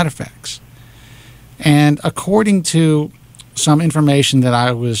sexual side effects. And according to some information that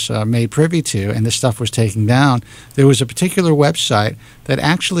I was made privy to, and this stuff was taken down, there was a particular website that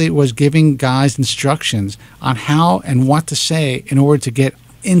actually was giving guys instructions on how and what to say in order to get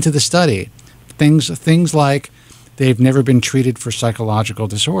into the study. Things like they've never been treated for psychological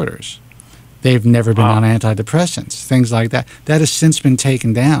disorders. They've never been on antidepressants, things like that. That has since been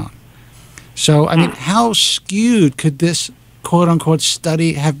taken down. So, I mean, how skewed could this quote-unquote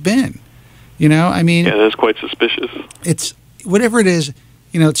study have been? You know, I mean... Yeah, that's quite suspicious. It's, whatever it is,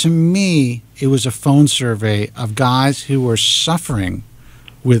 you know, to me, it was a phone survey of guys who were suffering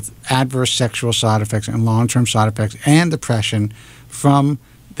with adverse sexual side effects and long-term side effects and depression from,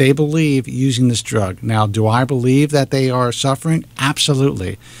 they believe, using this drug. Now, do I believe that they are suffering?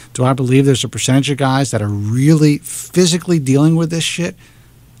 Absolutely. Do I believe there's a percentage of guys that are really physically dealing with this shit?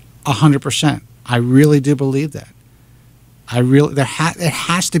 100%. I really do believe that. It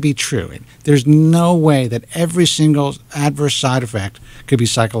has to be true. There's no way that every single adverse side effect could be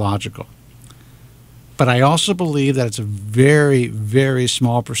psychological. But I also believe that it's a very, very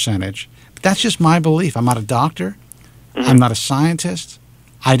small percentage. But that's just my belief. I'm not a doctor. I'm not a scientist.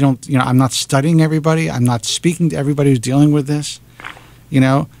 I'm not studying everybody. I'm not speaking to everybody who's dealing with this.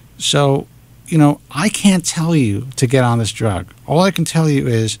 So, I can't tell you to get on this drug. All I can tell you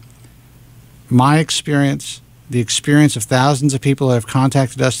is my experience, the experience of thousands of people that have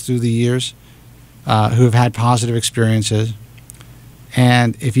contacted us through the years who have had positive experiences.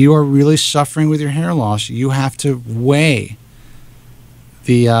 And if you are really suffering with your hair loss, you have to weigh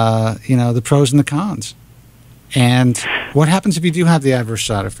the pros and the cons. And what happens if you do have the adverse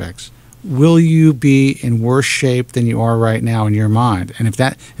side effects? Will you be in worse shape than you are right now in your mind? And if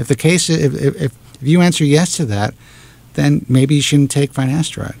you answer yes to that, then maybe you shouldn't take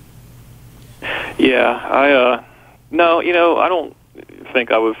finasteride. Yeah, no, I don't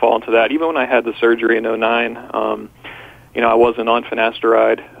think I would fall into that. Even when I had the surgery in 2009, I wasn't on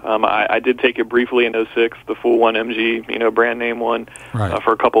finasteride. I did take it briefly in 2006, the full 1 mg, brand name one, right,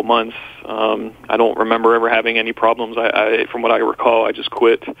 for a couple months. I don't remember ever having any problems. From what I recall, I just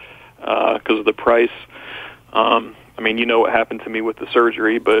quit because of the price. What happened to me with the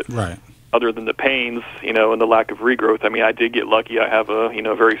surgery, but right, other than the pains, and the lack of regrowth, I did get lucky. I have a,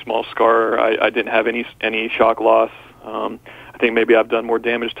 very small scar. I didn't have any shock loss. I think maybe I've done more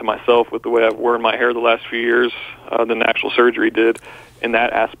damage to myself with the way I've worn my hair the last few years than the actual surgery did in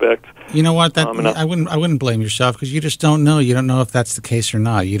that aspect. You know what? I wouldn't blame yourself because you just don't know. You don't know if that's the case or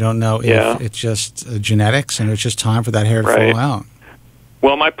not. You don't know if it's just genetics and it's just time for that hair to fall out.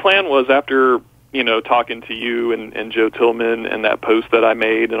 Well, my plan was after talking to you and Joe Tillman and that post that I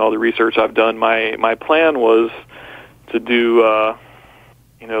made and all the research I've done, my plan was to do, the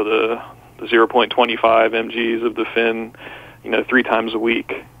 0.25 mgs of the Fin, 3 times a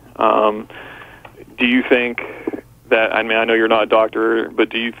week. Do you think that, I know you're not a doctor, but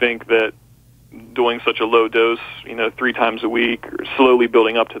do you think that doing such a low dose, 3 times a week, or slowly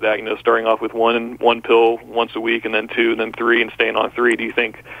building up to that, starting off with one pill once a week and then 2 and then 3 and staying on 3, do you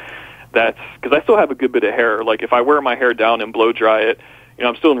think that's, because I still have a good bit of hair. Like if I wear my hair down and blow dry it,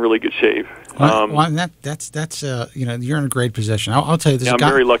 I'm still in really good shape. That's you're in a great position. I'll tell you this. Yeah, I'm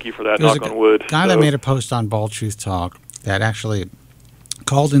very lucky for that, knock on wood. Guy that made a post on Bald Truth Talk that actually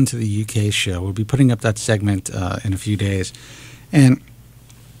called into the UK show. We'll be putting up that segment in a few days. And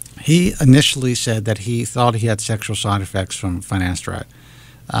he initially said that he thought he had sexual side effects from finasteride.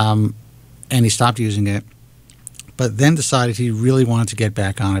 And he stopped using it, but then decided he really wanted to get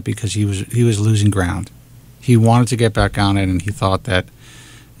back on it because he was losing ground. He wanted to get back on it, and he thought that,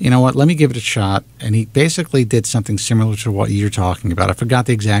 you know what, let me give it a shot. And he basically did something similar to what you're talking about. I forgot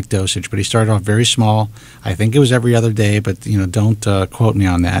the exact dosage, but he started off very small. I think it was every other day, but don't quote me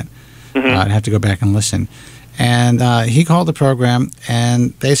on that. I'd have to go back and listen. And he called the program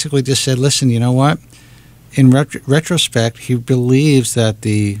and basically just said, listen, you know what? In retrospect, he believes that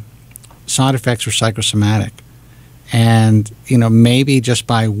the side effects were psychosomatic. And, maybe just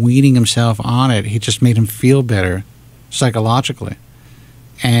by weaning himself on it, he just made him feel better psychologically.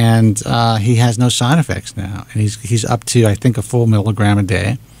 And he has no side effects now. And he's up to, I think, a full milligram a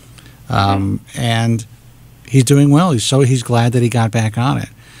day. And he's doing well. He's glad that he got back on it.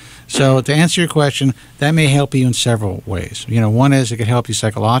 So to answer your question, that may help you in several ways. One is it could help you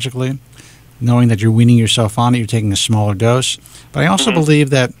psychologically, knowing that you're weaning yourself on it, you're taking a smaller dose. But I also believe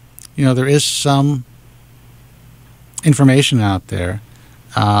that, there is some information out there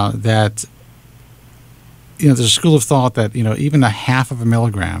that there's a school of thought that even a 0.5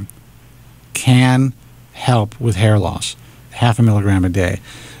 milligram can help with hair loss, 0.5 milligram a day.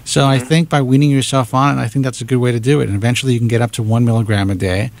 So I think by weaning yourself on it, I think that's a good way to do it. And eventually you can get up to 1 milligram a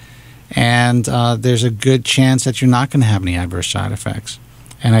day, and there's a good chance that you're not going to have any adverse side effects.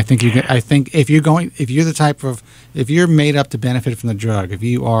 And I think if you're the type of if you're made up to benefit from the drug, if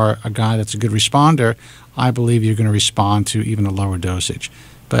you are a guy that's a good responder, I believe you're going to respond to even a lower dosage.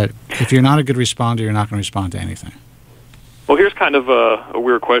 But if you're not a good responder, you're not going to respond to anything. Well, here's kind of a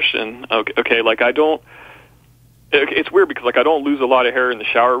weird question. Okay, like I don't. It's weird because like I don't lose a lot of hair in the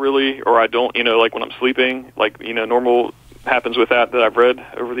shower really, or I don't, like when I'm sleeping, like normal happens with that I've read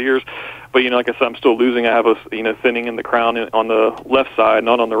over the years. But like I said, I'm still losing. I have a thinning in the crown on the left side,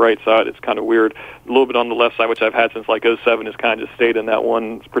 not on the right side. It's kind of weird. A little bit on the left side, which I've had since like '07, has kind of just stayed in that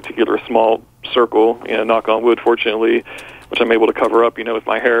one particular small circle. Knock on wood, fortunately, which I'm able to cover up, with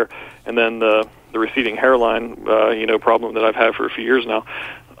my hair. And then the receding hairline, problem that I've had for a few years now.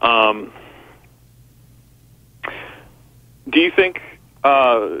 Do you think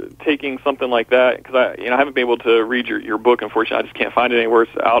taking something like that, because I haven't been able to read your book, unfortunately, I just can't find it anywhere.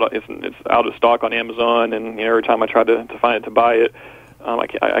 It's out of stock on Amazon, and every time I try to find it to buy it,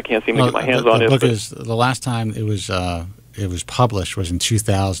 I can't seem to get my hands on it. The book is the last time it was published was in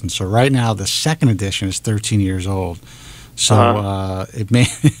 2000. So right now the second edition is 13 years old. So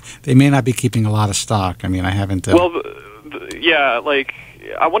they may not be keeping a lot of stock. I mean, I haven't.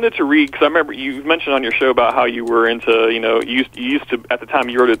 I wanted to read, because I remember you mentioned on your show about how you were into, you used to, at the time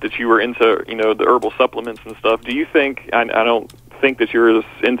you wrote it, that you were into, the herbal supplements and stuff. Do you think, I don't think that you're as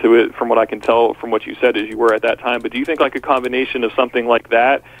into it from what I can tell from what you said as you were at that time, but do you think like a combination of something like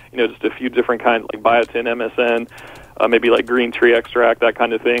that, just a few different kinds, like biotin, MSN, maybe like green tree extract, that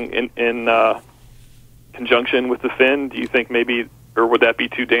kind of thing, in conjunction with the Fin, do you think maybe, or would that be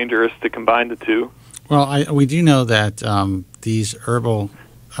too dangerous to combine the two? Well, we do know that these herbal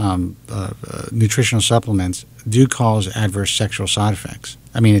nutritional supplements do cause adverse sexual side effects.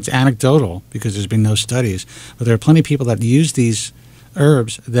 I mean, it's anecdotal because there's been no studies, but there are plenty of people that use these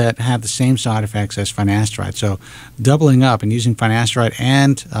herbs that have the same side effects as finasteride. So doubling up and using finasteride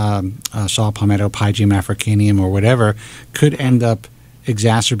and saw palmetto, Pygium africanum, or whatever could end up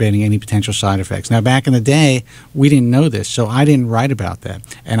exacerbating any potential side effects. Now, back in the day, we didn't know this, so I didn't write about that.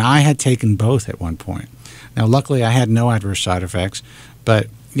 And I had taken both at one point. Now, luckily, I had no adverse side effects, but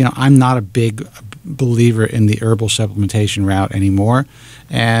I'm not a big believer in the herbal supplementation route anymore.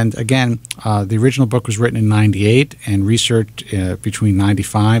 And again, the original book was written in '98 and researched between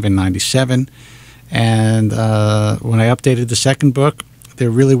 '95 and '97. And when I updated the second book, there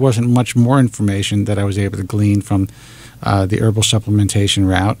really wasn't much more information that I was able to glean from the herbal supplementation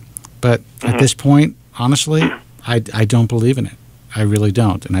route. But at this point, honestly, I don't believe in it. I really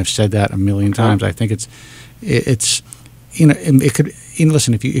don't, and I've said that a million times. I think it's it could.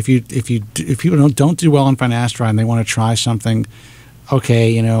 Listen, if people don't do well on finasteride and they want to try something,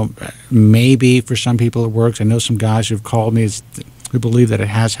 okay, maybe for some people it works. I know some guys who've called me who believe that it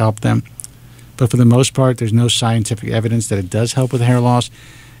has helped them, but for the most part, there's no scientific evidence that it does help with hair loss.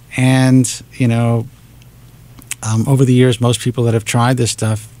 And over the years, most people that have tried this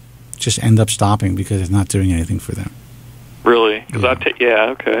stuff just end up stopping because it's not doing anything for them. Really? Because I've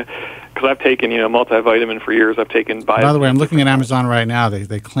taken multivitamin for years. I've taken biotin. By the way, I'm looking at Amazon right now.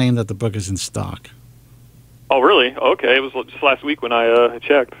 They claim that the book is in stock. Oh, really? Okay, it was just last week when I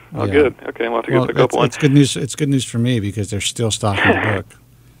checked. Oh, yeah. Good. Okay, I'll have to go pick up one. It's good news. It's good news for me because they're still stocking the book.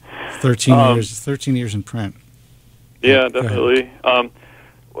 13 years in print. Yeah, definitely.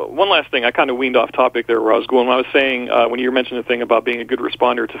 One last thing, I kind of weaned off topic there where I was going. When I was saying, when you mentioned the thing about being a good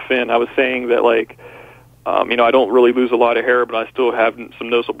responder to Fin, I was saying that, like, I don't really lose a lot of hair, but I still have some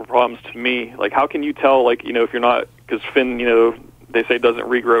noticeable problems to me. Like, how can you tell, like, if you're not, because Fin, they say doesn't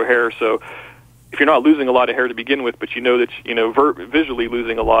regrow hair, so if you're not losing a lot of hair to begin with, but that, visually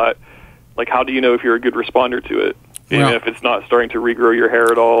losing a lot, like, how do you know if you're a good responder to it? Even if it's not starting to regrow your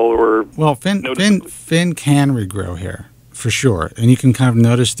hair at all, or... Well, Fin can regrow hair. For sure, and you can kind of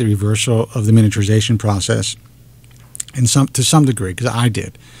notice the reversal of the miniaturization process, to some degree, because I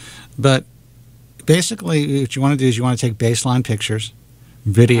did. But basically, what you want to do is you want to take baseline pictures,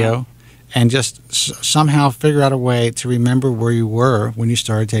 video, and just somehow figure out a way to remember where you were when you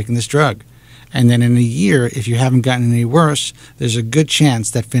started taking this drug. And then in a year, if you haven't gotten any worse, there's a good chance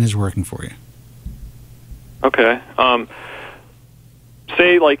that Fin is working for you. Okay.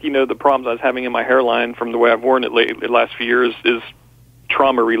 Say, like, the problems I was having in my hairline from the way I've worn it the last few years is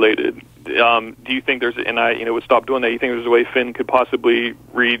trauma-related. Do you think there's, and I would stop doing that, you think there's a way Fin could possibly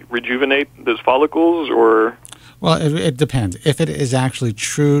rejuvenate those follicles, or? Well, it depends. If it is actually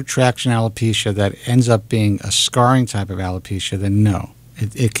true traction alopecia that ends up being a scarring type of alopecia, then no.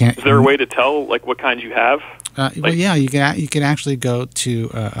 It can't. Is there a way to tell, like, what kind you have? Well, yeah, you can actually go to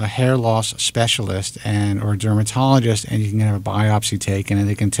a hair loss specialist or a dermatologist, and you can have a biopsy taken, and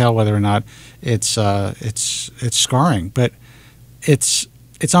they can tell whether or not it's scarring. But it's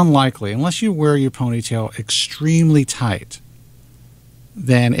it's unlikely, unless you wear your ponytail extremely tight,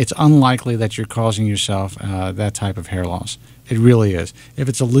 then it's unlikely that you're causing yourself that type of hair loss. It really is. If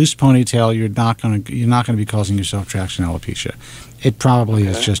it's a loose ponytail, you're not going to be causing yourself traction alopecia. It probably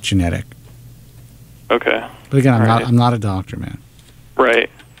is just genetic. Okay. But again, Right. I'm not a doctor, man. Right.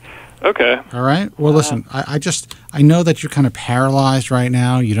 Okay. All right. Well, listen, I know that you're kind of paralyzed right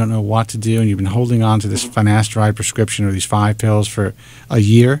now. You don't know what to do, and you've been holding on to this finasteride prescription or these 5 pills for a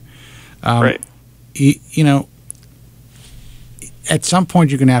year. Right. You know, at some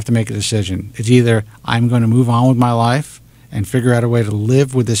point you're going to have to make a decision. It's either I'm going to move on with my life and figure out a way to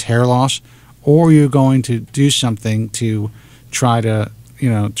live with this hair loss, or you're going to do something to try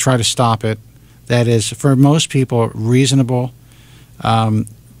to stop it. That is, for most people, reasonable.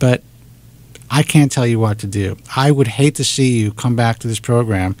 But I can't tell you what to do. I would hate to see you come back to this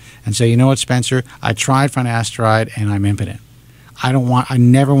program and say, you know what, Spencer, I tried finasteride and I'm impotent. I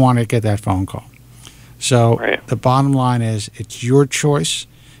never want to get that phone call. So the bottom line is, it's your choice.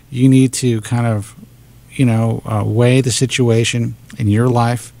 You need to kind of, weigh the situation in your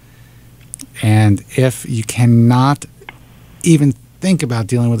life. And if you cannot even think about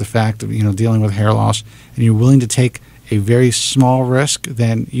dealing with the fact of, dealing with hair loss, and you're willing to take a very small risk,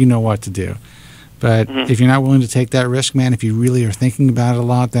 then you know what to do. But if you're not willing to take that risk, man, if you really are thinking about it a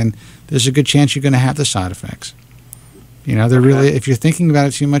lot, then there's a good chance you're going to have the side effects. If you're thinking about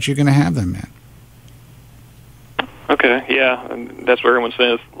it too much, you're going to have them, man. Okay, yeah, and that's what everyone's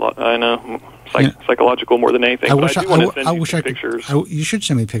saying. I know, psychological more than anything. I but wish I do want to send you some pictures. pictures. You should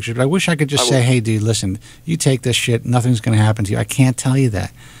send me pictures, but I wish I could just say, hey, dude, listen, you take this shit, nothing's going to happen to you. I can't tell you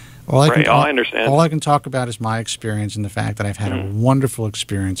that. I understand. All I can talk about is my experience and the fact that I've had a wonderful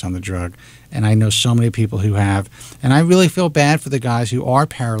experience on the drug, and I know so many people who have. And I really feel bad for the guys who are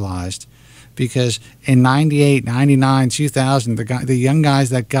paralyzed, because in 98, 99, 2000, the young guys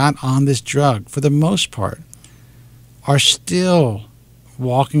that got on this drug, for the most part, are still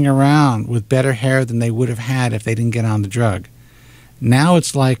walking around with better hair than they would have had if they didn't get on the drug. Now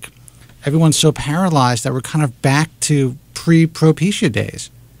it's like everyone's so paralyzed that we're kind of back to pre-Propecia days,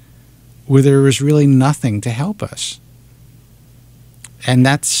 where there was really nothing to help us. And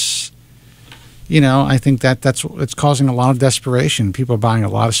that's, I think that's it's causing a lot of desperation. People are buying a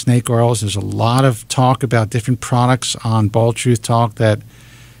lot of snake oils. There's a lot of talk about different products on Bald Truth Talk that,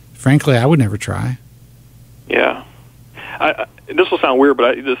 frankly, I would never try. Yeah. This will sound weird,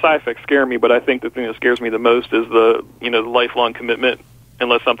 but the side effects scare me. But I think the thing that scares me the most is the lifelong commitment,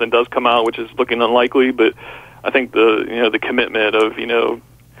 unless something does come out, which is looking unlikely. But I think the commitment of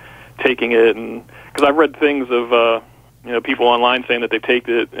taking it, and because I've read things of people online saying that they've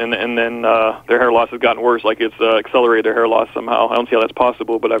taken it and then their hair loss has gotten worse, like it's accelerated their hair loss somehow. I don't see how that's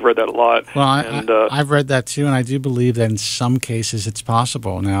possible, but I've read that a lot. Well, I've read that too, and I do believe that in some cases it's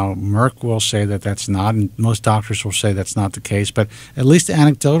possible. Now, Merck will say that that's not, and most doctors will say that's not the case, but at least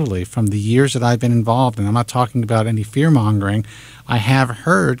anecdotally, from the years that I've been involved, and I'm not talking about any fear-mongering, I have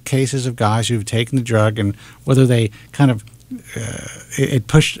heard cases of guys who've taken the drug, and whether they kind of it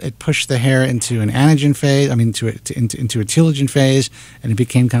pushed the hair into an anagen phase, into a telogen phase, and it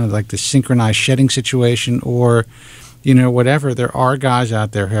became kind of like the synchronized shedding situation, or whatever. There are guys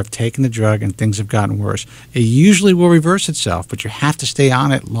out there who have taken the drug and things have gotten worse. It usually will reverse itself, but you have to stay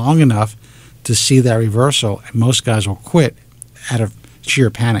on it long enough to see that reversal, and most guys will quit out of sheer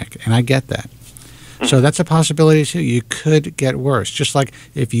panic, and I get that. So that's a possibility too. You could get worse. Just like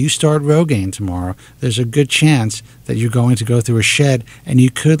if you start Rogaine tomorrow, there's a good chance that you're going to go through a shed, and you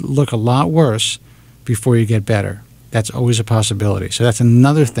could look a lot worse before you get better. That's always a possibility. So that's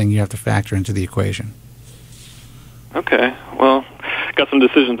another thing you have to factor into the equation. Okay. Well, got some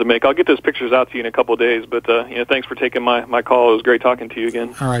decisions to make. I'll get those pictures out to you in a couple of days, but thanks for taking my call. It was great talking to you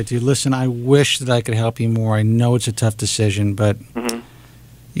again. All right, dude. Listen, I wish that I could help you more. I know it's a tough decision, but man.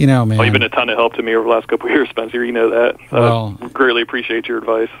 Well, you've been a ton of help to me over the last couple of years, Spencer. You know that. Well, I greatly appreciate your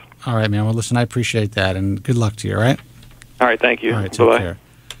advice. All right, man. Well, listen, I appreciate that, and good luck to you, all right? All right, thank you. All right, take care.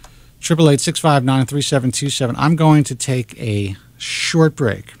 888-659-3727. I'm going to take a short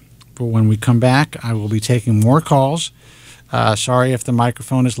break, but when we come back, I will be taking more calls. Sorry if the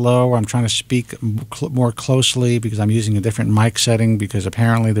microphone is low, or I'm trying to speak more closely because I'm using a different mic setting because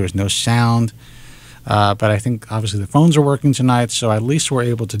apparently there's no sound. But I think obviously the phones are working tonight, so at least we're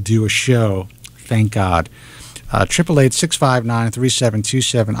able to do a show. Thank God.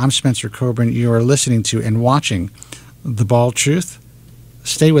 888-659-3727. I'm Spencer Kobren. You are listening to and watching The Bald Truth.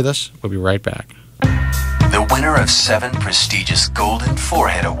 Stay with us. We'll be right back. The winner of 7 prestigious Golden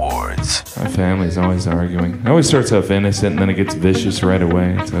Forehead Awards. My family's always arguing. It always starts off innocent and then it gets vicious right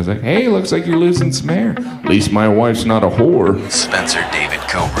away. So I was like, hey, looks like you're losing some hair. At least my wife's not a whore. Spencer David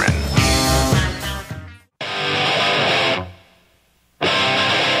Kobren.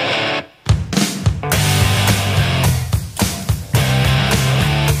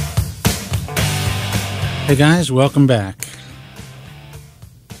 Hey guys, welcome back.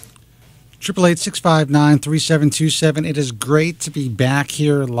 888-659-3727. It is great to be back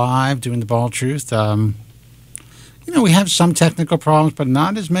here live doing the Bald Truth. We have some technical problems, but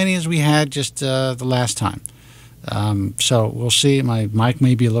not as many as we had just the last time. So we'll see. My mic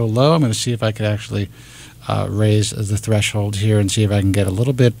may be a little low. I'm going to see if I could actually raise the threshold here and see if I can get a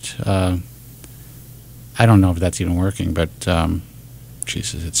little bit. I don't know if that's even working, but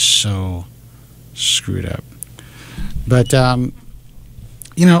Jesus, it's so screwed up. But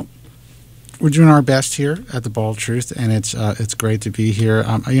we're doing our best here at the Bald Truth, and it's great to be here.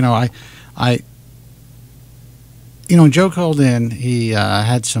 When Joe called in, he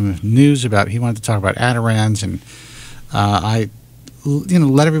had some news about. He wanted to talk about Adirond's, and I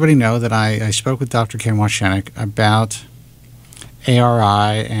let everybody know that I spoke with Dr. Ken Washenik about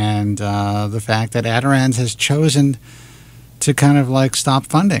ARI and the fact that Adirond's has chosen to kind of like stop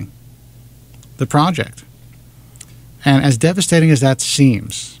funding the project. And as devastating as that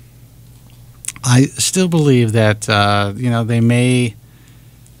seems, I still believe that they may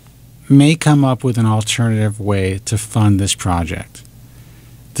come up with an alternative way to fund this project.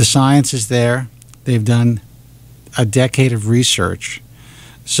 The science is there. They've done a decade of research.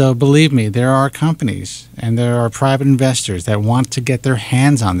 So believe me, there are companies and there are private investors that want to get their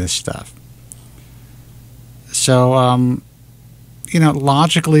hands on this stuff. So,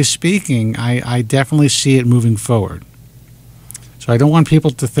 logically speaking, I definitely see it moving forward. So I don't want people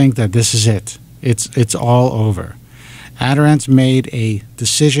to think that this is it. It's all over. Adirond's made a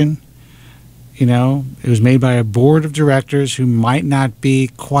decision. It was made by a board of directors who might not be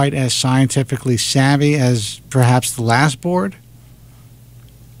quite as scientifically savvy as perhaps the last board.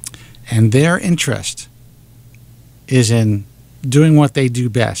 And their interest is in doing what they do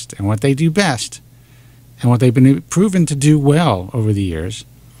best. And what they do best, and what they've been proven to do well over the years,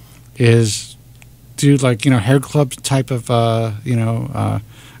 is do hair club type of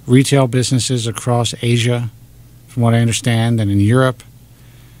retail businesses across Asia, from what I understand, and in Europe.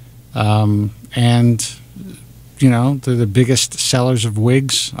 And they're the biggest sellers of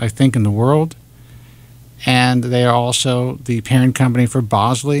wigs, I think, in the world. And they are also the parent company for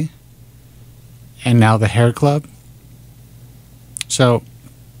Bosley and now the Hair Club. So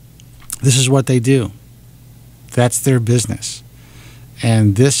this is what they do. That's their business.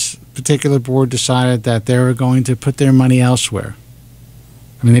 And this particular board decided that they were going to put their money elsewhere.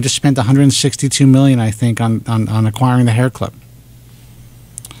 I mean, they just spent $162 million, I think, on acquiring the Hair Club.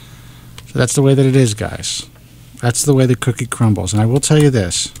 So that's the way that it is, guys. That's the way the cookie crumbles. And I will tell you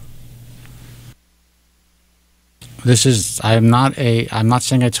this. I'm not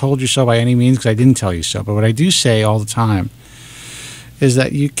saying I told you so by any means, because I didn't tell you so. But what I do say all the time is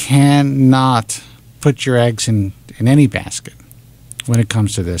that you cannot put your eggs in any basket when it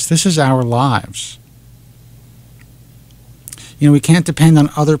comes to this. This is our lives. We can't depend on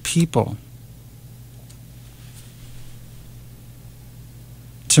other people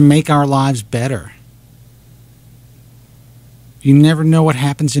to make our lives better. You never know what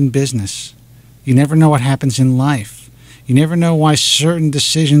happens in business. You never know what happens in life. You never know why certain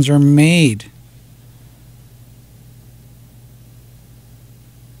decisions are made.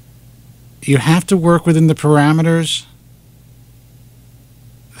 You have to work within the parameters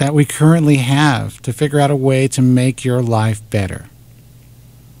that we currently have to figure out a way to make your life better.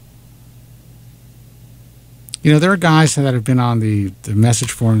 There are guys that have been on the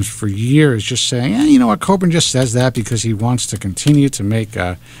message forums for years just saying, Kobren just says that because he wants to continue to make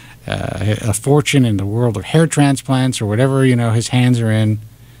a fortune in the world of hair transplants or whatever, his hands are in.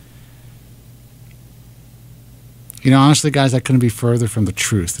 Honestly, guys, that couldn't be further from the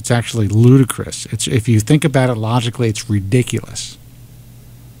truth. It's actually ludicrous. If you think about it logically, it's ridiculous.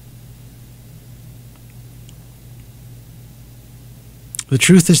 The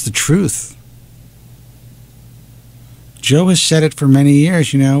truth is the truth. Joe has said it for many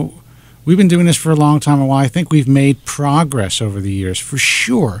years. We've been doing this for a long time, and while I think we've made progress over the years, for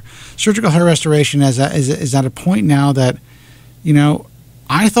sure, surgical hair restoration is at a point now that,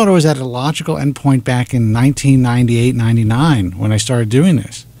 I thought it was at a logical endpoint back in 1998, 99 when I started doing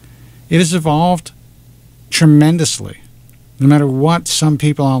this. It has evolved tremendously, no matter what some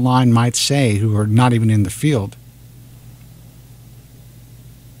people online might say who are not even in the field.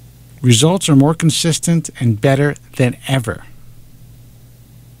 Results are more consistent and better than ever.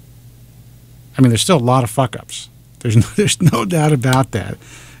 I mean, there's still a lot of fuck-ups. There's no doubt about that,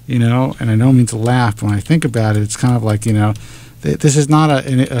 you know, and I don't mean to laugh, but when I think about it, it's kind of like, you know, this is not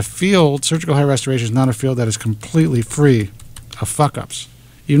a field, surgical hair restoration is not a field that is completely free of fuck-ups,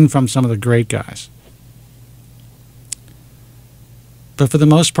 even from some of the great guys. But for the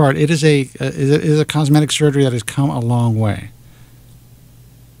most part, it is a cosmetic surgery that has come a long way.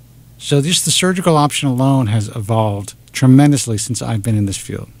 So just the surgical option alone has evolved tremendously since I've been in this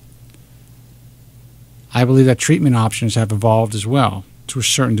field. I believe that treatment options have evolved as well, to a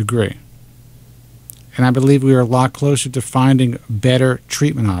certain degree. And I believe we are a lot closer to finding better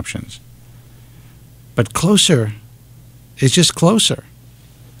treatment options. But closer is just closer.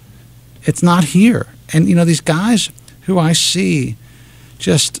 It's not here. And, you know, these guys who I see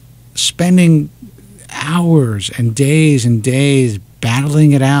just spending hours and days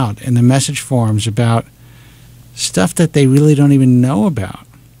battling it out in the message forums about stuff that they really don't even know about.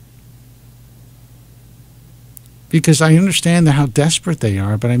 Because I understand how desperate they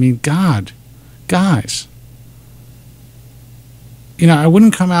are, but I mean, God, guys. You know, I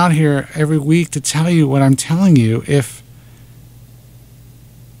wouldn't come out here every week to tell you what I'm telling you if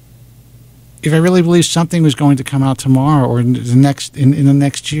I really believed something was going to come out tomorrow or in the next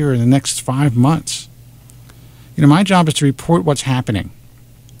year or in the next 5 months. You know, my job is to report what's happening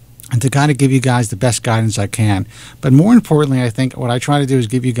and to kind of give you guys the best guidance I can. But more importantly, I think what I try to do is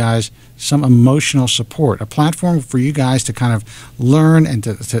give you guys some emotional support, a platform for you guys to kind of learn and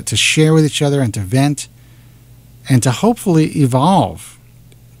to share with each other and to vent and to hopefully evolve,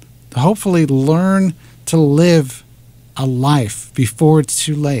 to hopefully learn to live a life before it's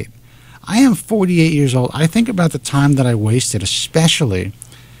too late. I am 48 years old. I think about the time that I wasted, especially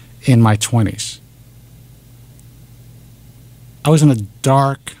in my 20s. I was in a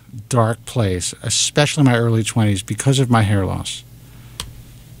dark place, especially in my early 20s, because of my hair loss.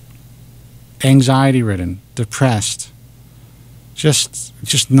 Anxiety-ridden, depressed, just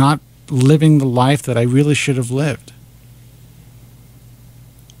not living the life that I really should have lived.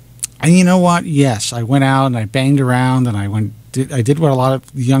 And you know what? Yes, I went out and I banged around and I did what a lot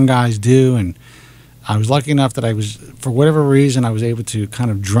of young guys do, and I was lucky enough that for whatever reason, I was able to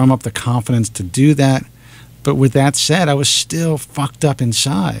kind of drum up the confidence to do that. But with that said, I was still fucked up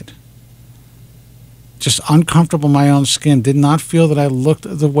inside. Just uncomfortable in my own skin. Did not feel that I looked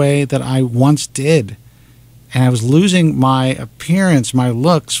the way that I once did. And I was losing my appearance, my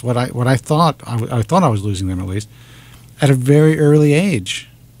looks, what I thought I was losing them at least, at a very early age.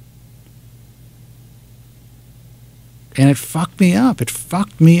 And it fucked me up. It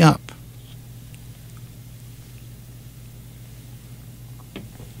fucked me up.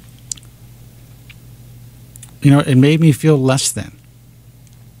 You know, it made me feel less than.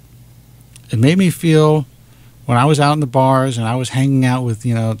 It made me feel, when I was out in the bars and I was hanging out with,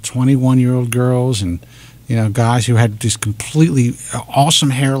 21-year-old girls and, guys who had these completely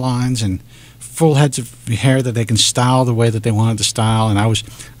awesome hairlines and full heads of hair that they can style the way that they wanted to style. And I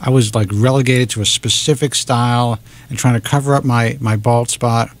was like relegated to a specific style and trying to cover up my bald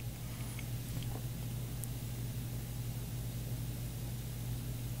spot.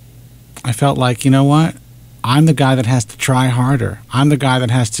 I felt like, you know what? I'm the guy that has to try harder. I'm the guy that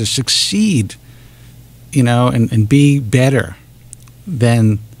has to succeed, and be better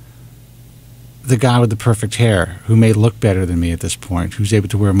than the guy with the perfect hair who may look better than me at this point, who's able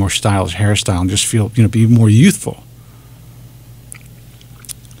to wear a more stylish hairstyle and just feel, be more youthful.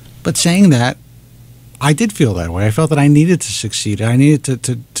 But saying that, I did feel that way. I felt that I needed to succeed. I needed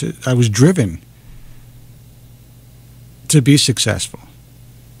to I was driven to be successful.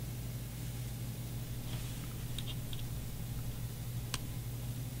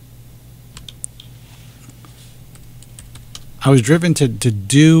 I was driven to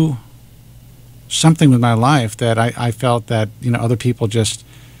do something with my life that I felt that, other people just,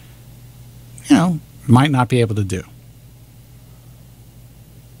 might not be able to do.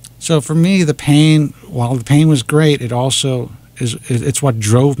 So for me, the pain, while the pain was great, it also it's what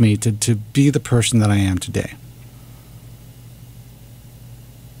drove me to be the person that I am today.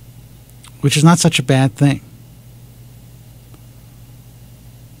 Which is not such a bad thing.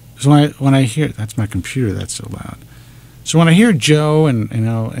 So when I hear, that's my computer that's so loud. So when I hear Joe and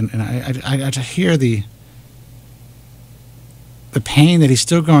I hear the pain that he's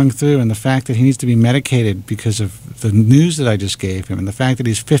still going through and the fact that he needs to be medicated because of the news that I just gave him and the fact that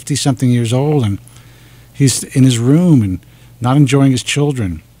he's 50-something years old and he's in his room and not enjoying his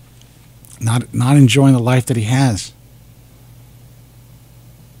children, not enjoying the life that he has.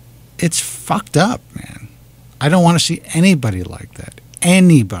 It's fucked up, man. I don't want to see anybody like that.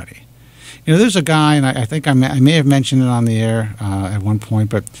 Anybody. You know, there's a guy, and I think I may have mentioned it on the air at one point,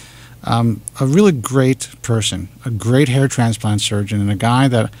 but a really great person, a great hair transplant surgeon, and a guy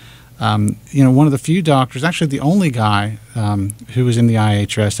that, you know, one of the few doctors, actually the only guy who was in the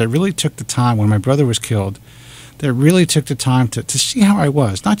IHS that really took the time when my brother was killed, that really took the time to see how I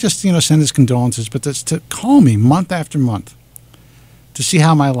was. Not just, you know, send his condolences, but to call me month after month to see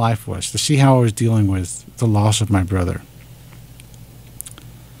how my life was, to see how I was dealing with the loss of my brother.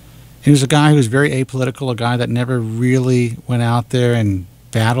 He was a guy who was very apolitical, a guy that never really went out there and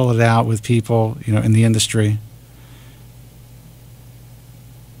battled it out with people, you know, in the industry.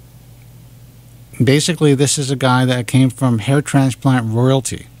 Basically, this is a guy that came from hair transplant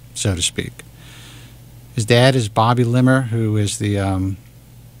royalty, so to speak. His dad is Bobby Limmer, who is the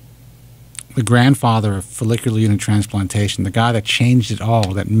grandfather of follicular unit transplantation, the guy that changed it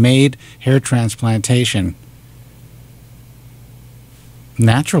all, that made hair transplantation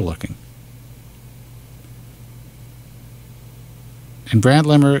natural looking. And Brad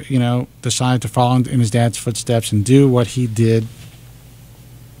Limmer, you know, decided to follow in his dad's footsteps and do what he did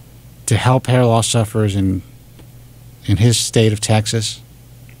to help hair loss sufferers in his state of Texas.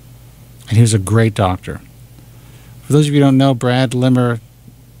 And he was a great doctor. For those of you who don't know, Brad Limmer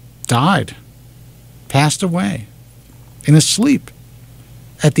died, passed away in his sleep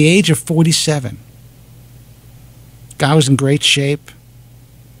at the age of 47. Guy was in great shape.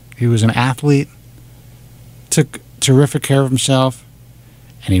 He was an athlete, took terrific care of himself,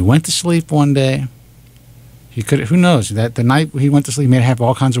 and he went to sleep one day. He could, who knows, that the night he went to sleep, he may have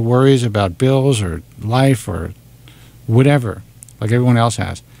all kinds of worries about bills or life or whatever, like everyone else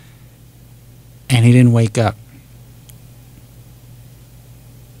has. And he didn't wake up.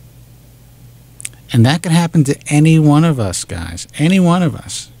 And that could happen to any one of us, guys. Any one of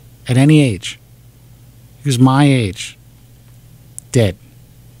us, at any age. He was my age. Dead.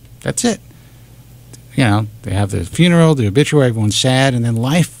 That's it. You know, they have the funeral, the obituary, everyone's sad, and then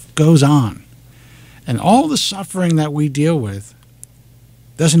life goes on. And all the suffering that we deal with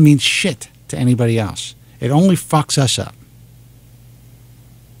doesn't mean shit to anybody else. It only fucks us up.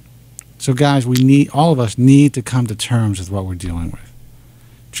 So, guys, all of us need to come to terms with what we're dealing with.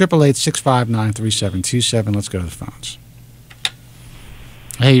 888-659-3727. Let's go to the phones.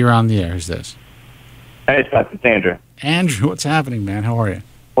 Hey, you're on the air. Who's this? Hey, it's Andrew. Andrew, what's happening, man? How are you?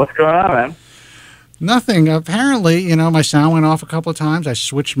 What's going on, man? Nothing. Apparently, you know, my sound went off a couple of times. I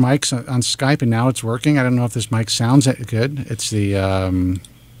switched mics on Skype, and now it's working. I don't know if this mic sounds good. It's the,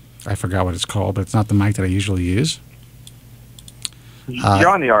 I forgot what it's called, but it's not the mic that I usually use. You're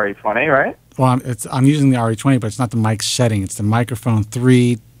on the RE20, right? Well, I'm using the RE20, but it's not the mic setting. It's the microphone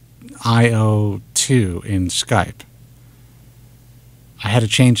 3IO2 in Skype. I had to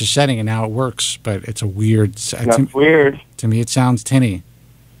change the setting, and now it works, but it's a weird... That's weird. To me, it sounds tinny.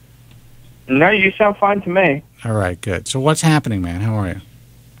 No, you sound fine to me. All right, good. So what's happening, man? How are you?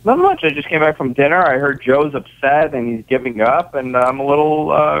 Not much. I just came back from dinner. I heard Joe's upset, and he's giving up, and I'm a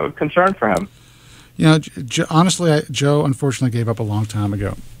little concerned for him. You know, honestly, Joe unfortunately gave up a long time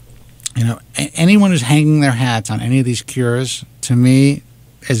ago. You know, anyone who's hanging their hats on any of these cures, to me,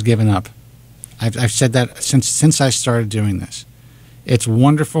 has given up. I've said that since I started doing this. It's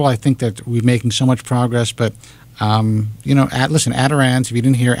wonderful. I think that we're making so much progress, but, you know, listen, Adirans, if you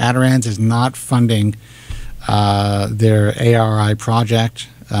didn't hear, Adirans is not funding their ARI project,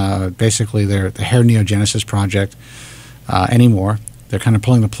 basically the hair neogenesis project anymore. They're kind of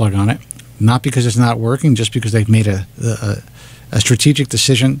pulling the plug on it. Not because it's not working, just because they've made a strategic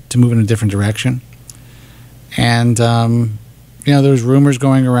decision to move in a different direction. And, you know, there's rumors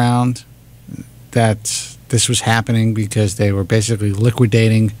going around that this was happening because they were basically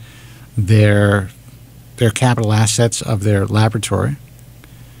liquidating their capital assets of their laboratory.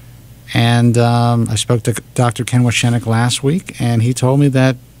 And I spoke to Dr. Ken Washenik last week, and he told me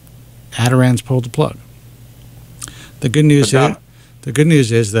that Adirans pulled the plug. The good news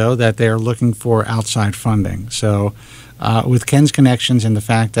is, though, that they are looking for outside funding. So with Ken's connections and the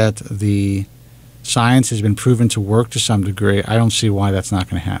fact that the science has been proven to work to some degree, I don't see why that's not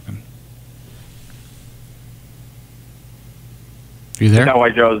going to happen. Are you there? Is that why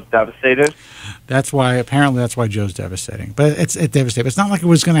Joe's devastated? Apparently that's why Joe's devastating. But it's devastating. It's not like it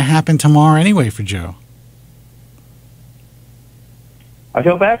was going to happen tomorrow anyway for Joe. I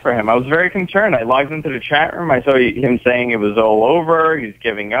feel bad for him. I was very concerned. I logged into the chat room. I saw him saying it was all over, he's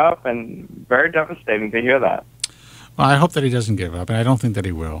giving up, and very devastating to hear that. Well, I hope that he doesn't give up, and I don't think that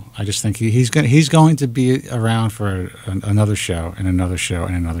he will. I just think he's going to be around for another show and another show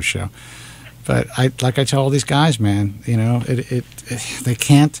and another show. But like I tell all these guys, man, you know, they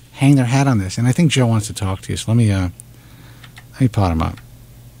can't hang their hat on this. And I think Joe wants to talk to you. So let me pot him up.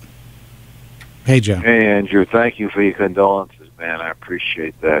 Hey, Joe. Hey, Andrew. Thank you for your condolences, man. I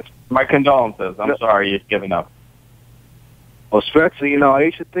appreciate that. My condolences. I'm sorry you've given up. Well, Spencer, I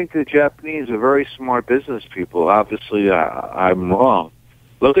used to think the Japanese are very smart business people. Obviously, I'm wrong.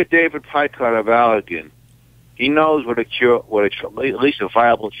 Look at David Picard of Allergan. He knows what at least a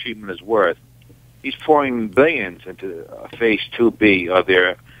viable treatment is worth. He's pouring billions into Phase 2B of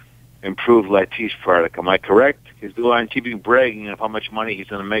their improved Latisse product. Am I correct? He's on TV bragging of how much money he's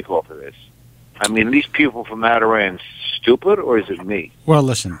going to make off of this. I mean, these people from Adirondack stupid, or is it me? Well,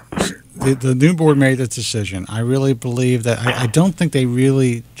 listen, the new board made this decision. I really believe that. I don't think they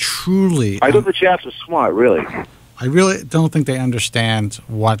really, truly. I thought the Japs are smart, really. I really don't think they understand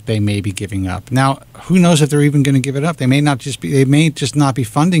what they may be giving up. Now, who knows if they're even going to give it up? They may just not be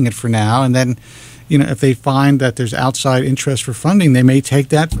funding it for now, and then, if they find that there's outside interest for funding, they may take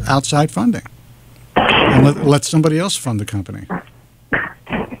that outside funding and let somebody else fund the company.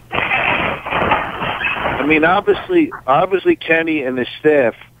 I mean, obviously, Kenny and his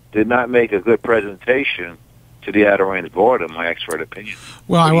staff did not make a good presentation to the Adirondack board, in my expert opinion.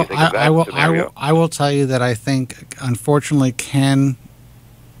 Well, I will tell you that I think, unfortunately, Ken,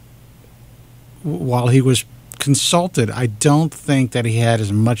 while he was consulted, I don't think that he had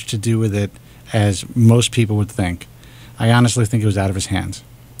as much to do with it as most people would think. I honestly think it was out of his hands.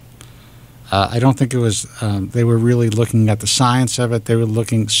 I don't think it was. They were really looking at the science of it. They were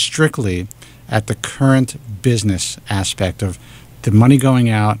looking strictly at the current business aspect of the money going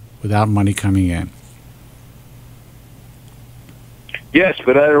out without money coming in. Yes,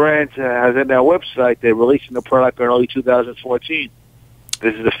 but Adirondack has in their website they're releasing the product in early 2014.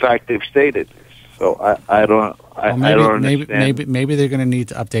 This is the fact they've stated. So I don't understand. Maybe they're going to need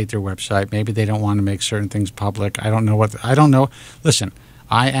to update their website. Maybe they don't want to make certain things public. I don't know. Listen,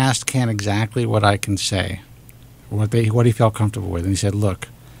 I asked Ken exactly what I can say, what he felt comfortable with, and he said, "Look,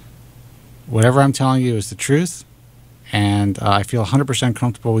 whatever I'm telling you is the truth, and I feel 100%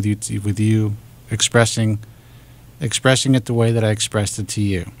 comfortable with you expressing it the way that I expressed it to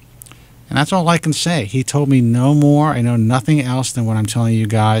you." And that's all I can say. He told me no more. I know nothing else than what I'm telling you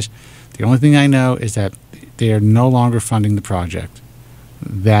guys. The only thing I know is that they are no longer funding the project.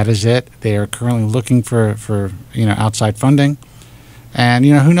 That is it. They are currently looking for outside funding. And,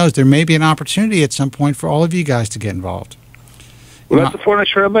 who knows, there may be an opportunity at some point for all of you guys to get involved. Well, that's the point I'm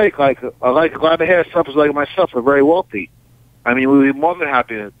trying to make. I like a lot of hairstylists like myself are very wealthy. I mean, we'd be more than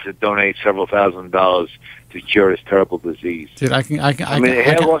happy to donate several $1,000s to cure this terrible disease. Dude,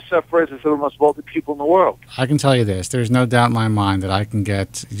 hair loss sufferers are some of the most wealthy people in the world. I can tell you this. There's no doubt in my mind that I can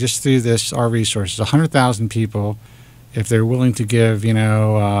get, just through our resources, 100,000 people, if they're willing to give,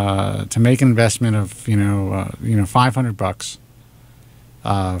 to make an investment of, $500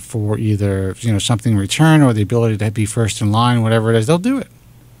 for either, something in return or the ability to be first in line, whatever it is, they'll do it.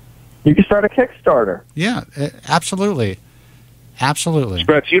 You can start a Kickstarter. Yeah, absolutely. Absolutely.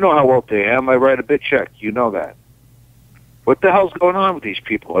 Stretch, you know how wealthy I am. I write a big check. You know that. What the hell's going on with these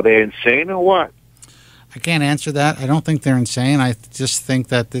people? Are they insane or what? I can't answer that. I don't think they're insane. I just think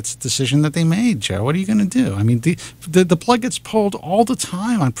that it's a decision that they made, Joe. What are you going to do? I mean, the plug gets pulled all the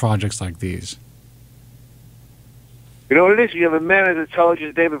time on projects like these. You know what it is? You have a man as intelligent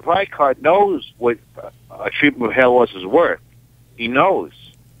as David Picard knows what a treatment of hair loss is worth. He knows.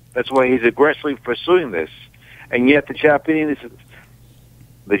 That's why he's aggressively pursuing this. And yet the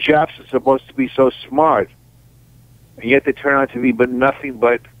Japs are supposed to be so smart, and yet they turn out to be nothing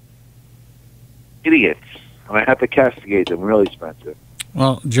but idiots. And I have to castigate them, really, Spencer.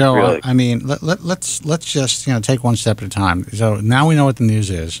 Well, Joe, really. I mean, let's just take one step at a time. So now we know what the news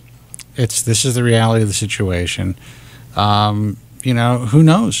is. This is the reality of the situation. Who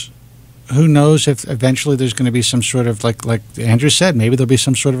knows? Who knows if eventually there's going to be some sort of like Andrew said, maybe there'll be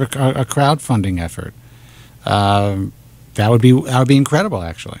some sort of a crowdfunding effort. That would be incredible,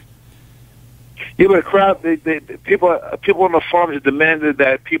 actually. Yeah, but people on the farms have demanded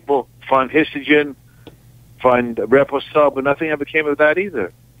that people fund Histogen, fund Reposol, but nothing ever came of that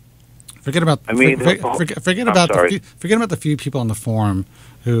either. Forget about the few people on the forum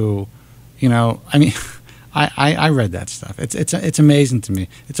who, I read that stuff. It's amazing to me.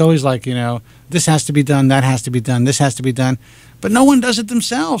 It's always like, this has to be done, that has to be done, this has to be done, but no one does it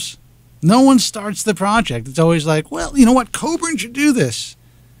themselves. No one starts the project. It's always like, well, you know what, Kobren should do this,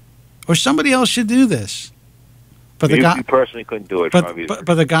 or somebody else should do this. But you personally couldn't do it.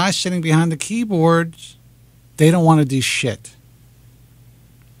 But the guys sitting behind the keyboards, they don't want to do shit.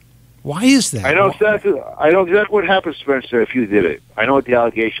 Why is that? I know exactly what happens, Spencer, if you did it. I know what the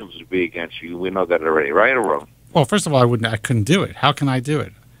allegations would be against you. We know that already, right or wrong? Well, first of all, I couldn't do it. How can I do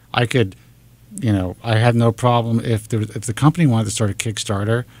it? I could I had no problem if the company wanted to start a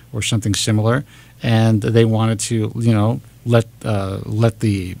Kickstarter or something similar, and they wanted to, let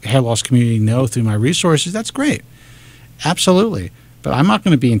the hair loss community know through my resources. That's great, absolutely. But I'm not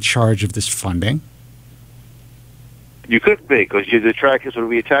going to be in charge of this funding. You could be, because the trackers will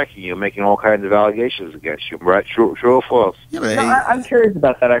be attacking you, making all kinds of allegations against you. Right? True or false? Yeah, I'm curious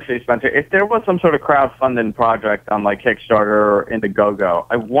about that, actually, Spencer. If there was some sort of crowdfunding project on like Kickstarter or Indiegogo,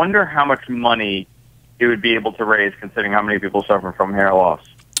 I wonder how much money it would be able to raise, considering how many people suffer from hair loss.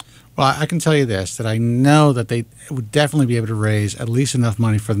 Well, I can tell you this, that I know that they would definitely be able to raise at least enough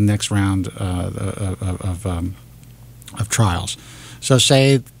money for the next round of trials. So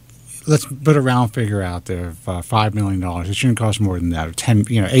say, let's put a round figure out there of $5 million. It shouldn't cost more than that, or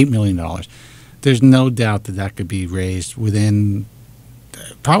 $8 million. There's no doubt that could be raised within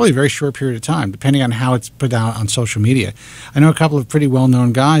probably a very short period of time, depending on how it's put out on social media. I know a couple of pretty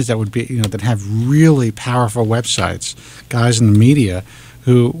well-known guys that would be, that have really powerful websites, guys in the media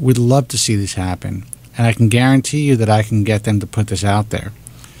who would love to see this happen. And I can guarantee you that I can get them to put this out there.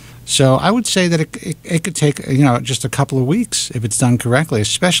 So I would say that it could take, just a couple of weeks if it's done correctly,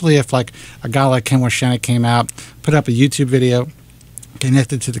 especially if like a guy like Ken Warshanek came out, put up a YouTube video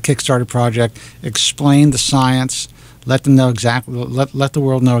connected to the Kickstarter project, explained the science, let them know exactly, let the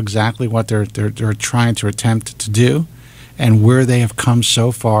world know exactly what they're trying to attempt to do and where they have come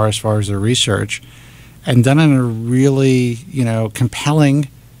so far as their research, and done it in a really, compelling,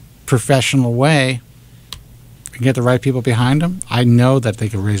 professional way, and get the right people behind them. I know that they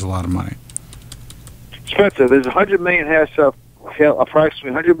could raise a lot of money. Spencer, there's 100 million approximately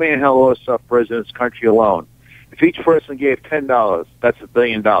 100 million hair loss sufferers in this country alone. If each person gave $10, that's $1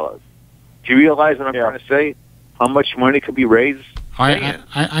 billion. Do you realize what I'm trying to say? How much money could be raised?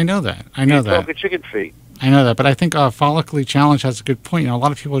 I know that. I know that. Talking chicken feet. I know that, but I think Follically Challenge has a good point. A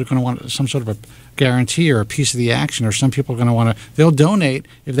lot of people are going to want some sort of a guarantee or a piece of the action, or some people are going to want to. They'll donate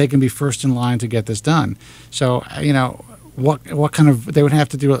if they can be first in line to get this done. So, what kind of? They would have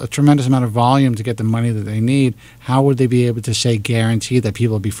to do a tremendous amount of volume to get the money that they need. How would they be able to say guarantee that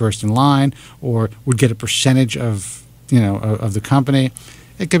people will be first in line, or would get a percentage of of the company?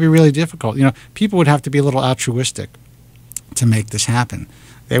 It could be really difficult. People would have to be a little altruistic to make this happen.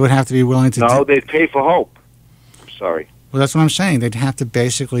 They would have to be willing to. No, they'd pay for hope. I'm sorry. Well, that's what I'm saying. They'd have to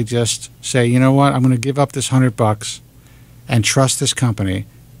basically just say, you know what, I'm going to give up this $100 and trust this company,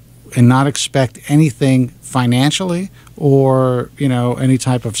 and not expect anything financially or any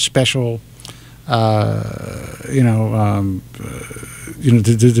type of special, to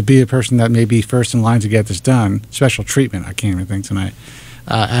be a person that may be first in line to get this done. Special treatment. I can't even think tonight.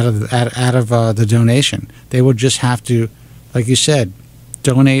 Out of the donation, they would just have to, like you said,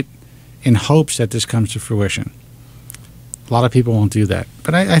 donate in hopes that this comes to fruition. A lot of people won't do that,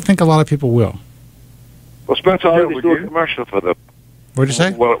 but I think a lot of people will. Well, Spencer, I always do a commercial for them. What did you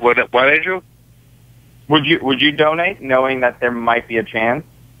say? What, Andrew? Would you donate, knowing that there might be a chance?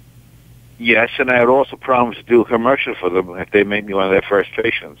 Yes, and I would also promise to do a commercial for them if they make me one of their first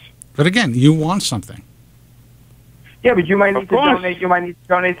patients. But again, you want something. Yeah, but you might need to donate. You might need to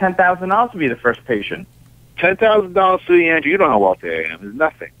donate $10,000 to be the first patient. $10,000 to the Andrew. You don't know how wealthy I am. It's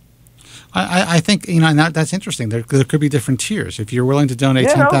nothing. I think and that's interesting. There could be different tiers. If you're willing to donate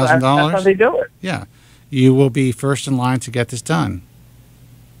 $10,000, that's how they do it. Yeah, you will be first in line to get this done.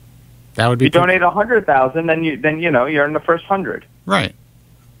 That would be. You donate $100,000, then you're in the first 100. Right.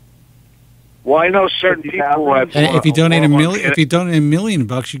 Well, I know certain people. And if you donate $1 million,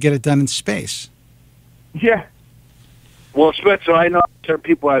 you get it done in space. Yeah. Well, Spencer, I know certain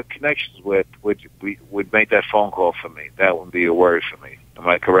people I have connections with would make that phone call for me. That wouldn't be a worry for me. Am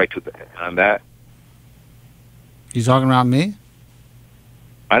I correct on that? You talking about me?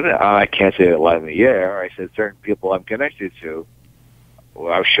 I can't say it live in the air. I said certain people I'm connected to.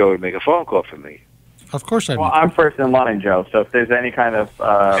 Well, I'm sure would make a phone call for me. Of course I do. Well, I'm first in line, Joe. So if there's any kind of,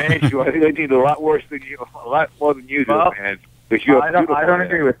 Andrew, I think I need a lot worse than you, a lot more than you do, man. I don't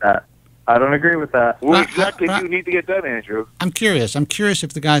agree with that. I don't agree with that. What exactly do you need to get done, Andrew? I'm curious. I'm curious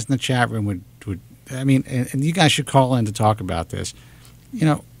if the guys in the chat room would. I mean, and you guys should call in to talk about this.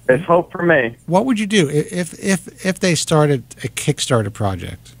 There's hope for me. What would you do if they started a Kickstarter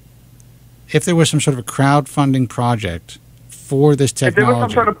project? If there was some sort of a crowdfunding project for this technology? If there was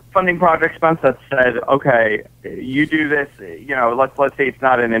some sort of funding project, Spence, that said, okay, you do this. Let's say it's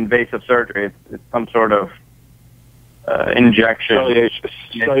not an invasive surgery. It's some sort of injection.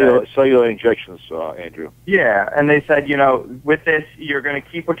 Cellular injections, Andrew. Yeah, and they said, with this, you're going to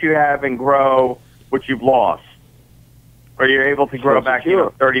keep what you have and grow what you've lost. Or you're able to grow back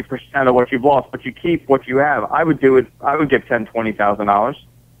 30% of what you've lost, but you keep what you have. I would do it. I would give $10,000, $20,000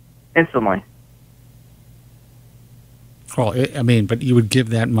 instantly. Well, I mean, but you would give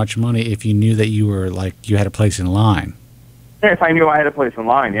that much money if you knew that you were like you had a place in line. Yeah, if I knew I had a place in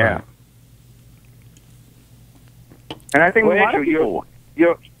line, yeah. Right. And I think Well, a lot of Andrew,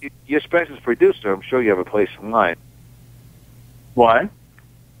 people... you're Spencer's producer. I'm sure you have a place in line. What?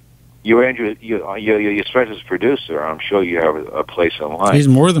 You're Spencer's producer. I'm sure you have a place in line. He's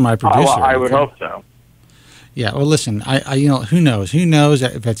more than my producer. Well, I would hope so. Yeah. Well, listen. I who knows? Who knows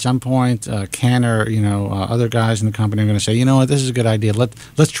if at some point Ken or other guys in the company are going to say, you know what, this is a good idea.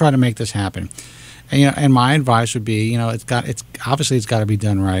 Let's try to make this happen. And and my advice would be, it's got to be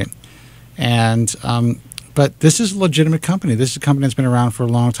done right. And but this is a legitimate company. This is a company that's been around for a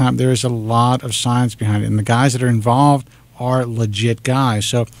long time. There is a lot of science behind it, and the guys that are involved are legit guys.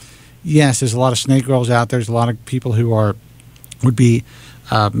 So, yes, there's a lot of snake oils out there. There's a lot of people who would be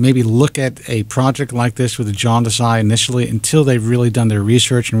maybe look at a project like this with a jaundiced eye initially until they've really done their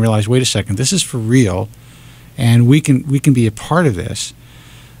research and realize, wait a second, this is for real, and we can be a part of this.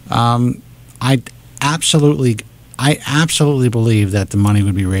 I absolutely believe that the money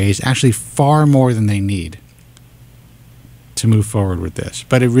would be raised, actually far more than they need to move forward with this.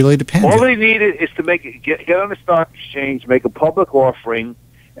 But it really depends. All they need is to get on the stock exchange, make a public offering,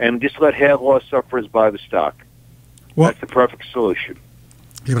 and just let hair loss sufferers buy the stock. Well, that's the perfect solution.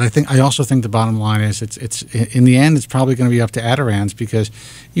 Yeah, but I also think the bottom line is it's in the end it's probably going to be up to Adirond's, because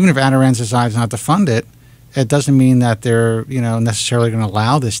even if Adirond's decides not to fund it, it doesn't mean that they're necessarily going to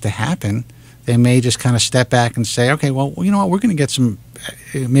allow this to happen. They may just kind of step back and say, okay, well, you know what, we're going to get some,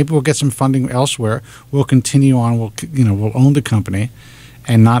 maybe we'll get some funding elsewhere. We'll continue on. We'll own the company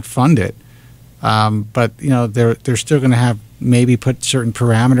and not fund it. But they're still going to have maybe put certain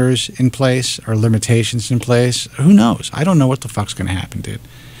parameters in place or limitations in place. Who knows? I don't know what the fuck's going to happen, dude.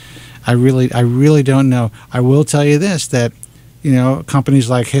 I really don't know. I will tell you this, that companies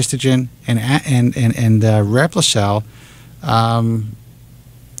like Histogen and Replacel,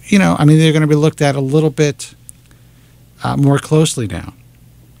 they're going to be looked at a little bit more closely now.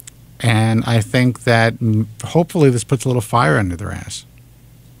 And I think that hopefully this puts a little fire under their ass.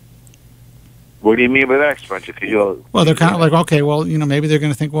 What do you mean by that, Spencer? Well, they're kind of like, okay, well, maybe they're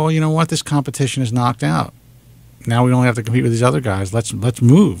going to think, well, you know what, this competition is knocked out. Now we only have to compete with these other guys. Let's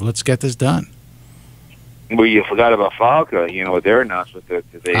move. Let's get this done. Well, you forgot about Falca, with their announcement that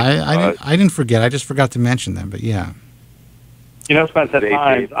they... I didn't forget. I just forgot to mention them, but yeah. Spence, at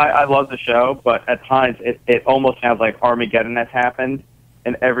times, I love the show, but at times it almost sounds like Armageddon has happened,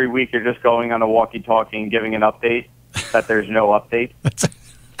 and every week you're just going on a walkie-talkie and giving an update that there's no update,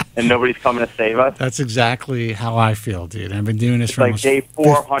 and nobody's coming to save us. That's exactly how I feel, dude. I've been doing this for almost... It's like day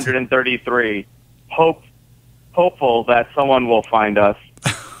 433. Hopeful that someone will find us.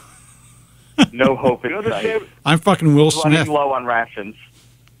 No hope in sight. I'm fucking Will Smith. Running low on rations.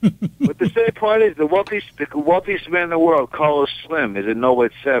 But the sad part is the wealthiest man in the world, Carlos Slim, is a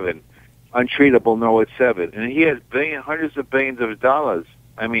NOAA 7, untreatable NOAA 7, and he has hundreds of billions of dollars.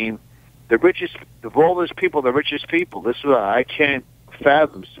 I mean, the richest of all those people, the richest people. This is what I can't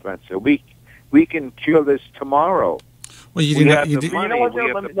fathom, Spencer. We can cure this tomorrow. Well, You know what?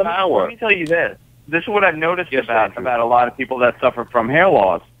 Let me tell you this. This is what I've noticed about a lot of people that suffer from hair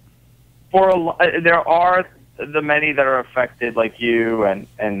loss. There are the many that are affected, like you, and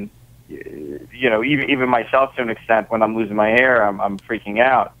even myself to an extent. When I'm losing my hair, I'm freaking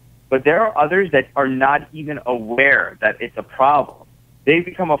out. But there are others that are not even aware that it's a problem. They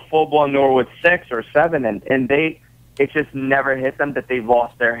become a full-blown Norwood 6 or 7, and it just never hit them that they've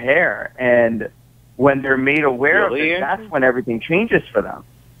lost their hair. And when they're made aware of it, that's when everything changes for them.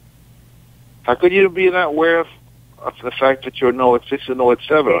 How could you be not aware of the fact that you're NOAA 6 and NOAA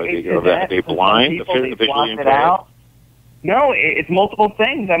 7? Are they blind? They block it out. No, it's multiple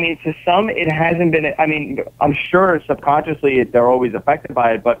things. I mean, to some, it hasn't been. I mean, I'm sure subconsciously they're always affected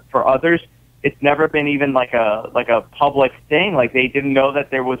by it, but for others, it's never been even like a public thing. Like, they didn't know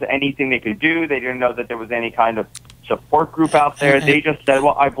that there was anything they could do. They didn't know that there was any kind of support group out there. They just said,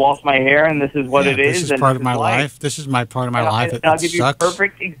 well, I've lost my hair, and this is what it is. This is part of my life. This is my part of my life. I'll give you a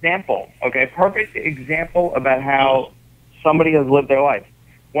perfect example, perfect example about how somebody has lived their life.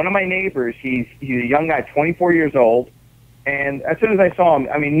 One of my neighbors, he's a young guy, 24 years old, and as soon as I saw him,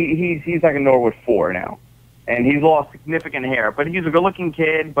 I mean, he's like a Norwood 4 now, and he's lost significant hair, but he's a good-looking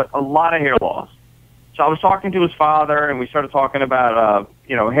kid, but a lot of hair loss. So I was talking to his father, and we started talking about,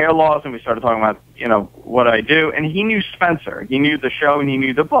 hair loss, and we started talking about, what I do. And he knew Spencer. He knew the show, and he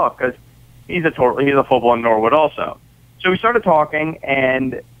knew the book, because he's a full-blown Norwood also. So we started talking,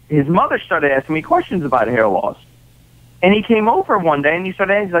 and his mother started asking me questions about hair loss. And he came over one day, and he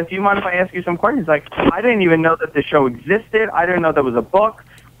started asking, he's like, do you mind if I ask you some questions? He's like, I didn't even know that the show existed. I didn't know there was a book.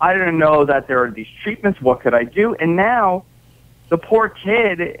 I didn't know that there are these treatments. What could I do? And now, the poor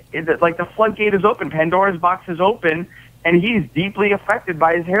kid, like the floodgate is open, Pandora's box is open, and he's deeply affected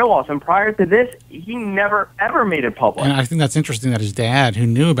by his hair loss. And prior to this, he never, ever made it public. And I think that's interesting that his dad, who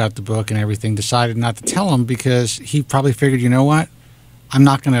knew about the book and everything, decided not to tell him because he probably figured, you know what, I'm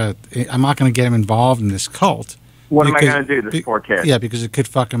not gonna get him involved in this cult. What am I going to do, this poor kid? Yeah, because it could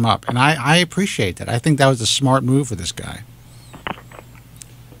fuck him up. And I appreciate that. I think that was a smart move for this guy.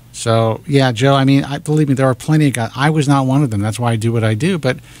 So, yeah, Joe, I mean, believe me, there are plenty of guys. I was not one of them. That's why I do what I do.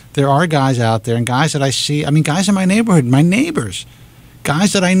 But there are guys out there and guys that I see. I mean, guys in my neighborhood, my neighbors,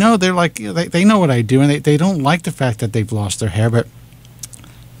 guys that I know, they're like, they know what I do. And they don't like the fact that they've lost their hair. But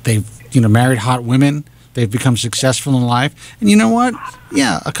they've, married hot women. They've become successful in life. And you know what?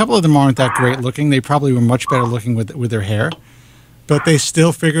 Yeah, a couple of them aren't that great looking. They probably were much better looking with their hair. But they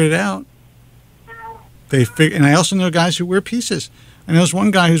still figured it out. And I also know guys who wear pieces. I know there's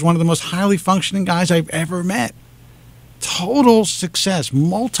one guy who's one of the most highly functioning guys I've ever met. Total success,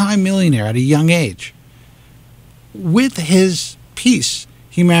 multi-millionaire at a young age. With his piece,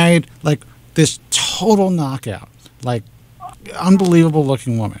 he married like this total knockout, like unbelievable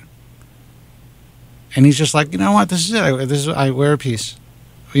looking woman. And he's just like, you know what? This is it. I wear a piece.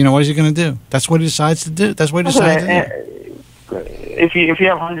 What is he going to do? That's what he decides to do. That's what he decides to do. If you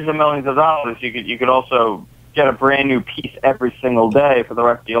have hundreds of millions of dollars, you could also get a brand new piece every single day for the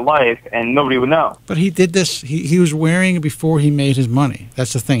rest of your life, and nobody would know. But he did this. He was wearing it before he made his money.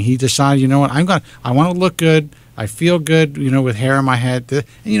 That's the thing. He decided, you know what? I want to look good. I feel good. With hair on my head.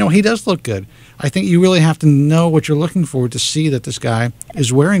 And he does look good. I think you really have to know what you're looking for to see that this guy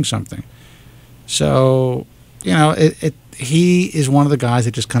is wearing something. So, he is one of the guys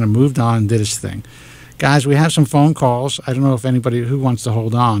that just kind of moved on and did his thing. Guys, we have some phone calls. I don't know if anybody who wants to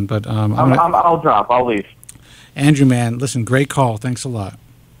hold on, but I'll drop. I'll leave. Andrew, man, listen, great call. Thanks a lot.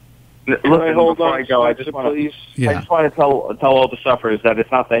 Listen, before I go, I just want to tell all the sufferers that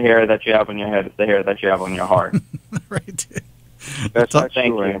it's not the hair that you have on your head; it's the hair that you have on your heart. Right. That's not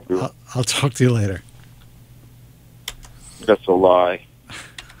Thank true, you. Andrew. I'll talk to you later. That's a lie.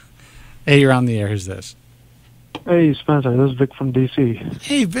 Hey, you're on the air. Who's this? Hey, Spencer. This is Vic from D.C.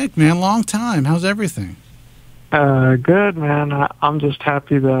 Hey, Vic, man. Long time. How's everything? Good, man. I'm just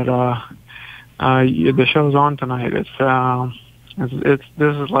happy that the show's on tonight. This is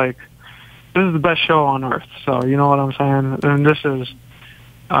the best show on earth. So you know what I'm saying. And this is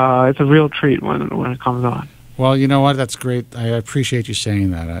it's a real treat when it comes on. Well, you know what? That's great. I appreciate you saying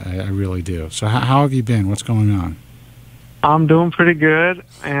that. I really do. So how have you been? What's going on? I'm doing pretty good,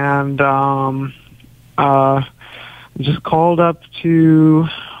 and just called up to,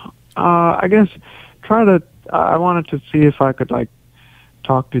 I guess, I wanted to see if I could,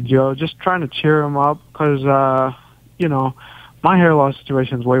 talk to Joe, just trying to cheer him up, because, my hair loss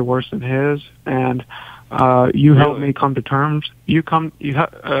situation is way worse than his, and you helped me come to terms. You helped me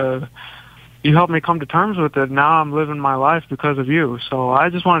come to terms with it. Now I'm living my life because of you. So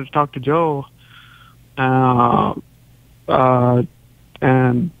I just wanted to talk to Joe, and,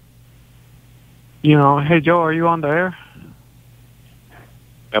 hey, Joe, are you on the air?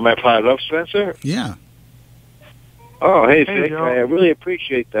 Am I fired up, Spencer? Yeah. Oh, hey, Vic, Joe. I really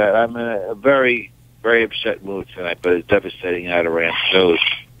appreciate that. I'm in a very, very upset mood tonight, but it's devastating how the Rams shows.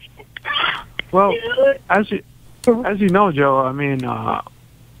 Well, as you know, Joe, I mean, I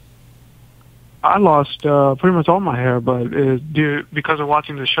lost pretty much all my hair, but because of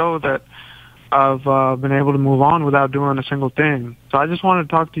watching the show that I've been able to move on without doing a single thing. So I just wanted to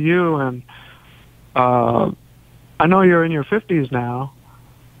talk to you, and I know you're in your 50s now,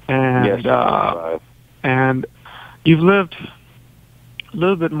 and yes, and you've lived a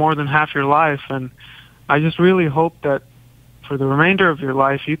little bit more than half your life, and I just really hope that for the remainder of your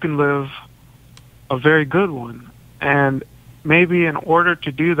life you can live a very good one. And maybe in order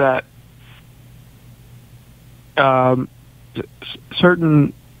to do that,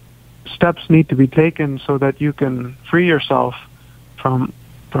 certain steps need to be taken so that you can free yourself from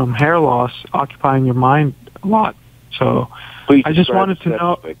hair loss occupying your mind a lot. So Please I just wanted to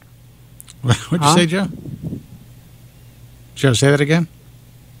know. What'd you say, Joe? Joe, say that again.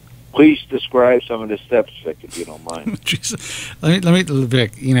 Please describe some of the steps, Vic, if you don't mind. Jesus. Let me,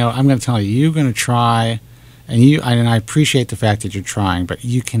 Vic. I'm going to tell you, you're going to try, and I appreciate the fact that you're trying, but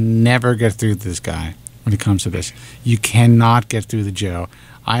you can never get through this guy when it comes to this. You cannot get through the Joe.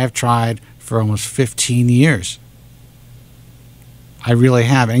 I have tried for almost 15 years. I really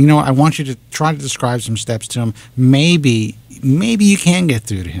have. And I want you to try to describe some steps to him. Maybe you can get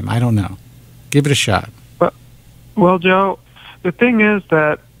through to him. I don't know. Give it a shot. Well, Joe, the thing is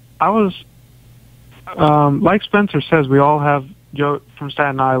that I was, like Spencer says, we all have Joe from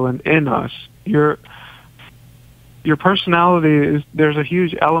Staten Island in us. Your personality is, there's a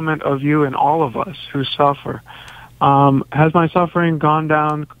huge element of you in all of us who suffer. Has my suffering gone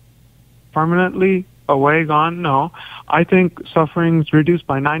down permanently? Away, gone? No. I think suffering's reduced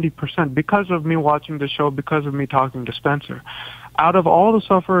by 90% because of me watching the show, because of me talking to Spencer. Out of all the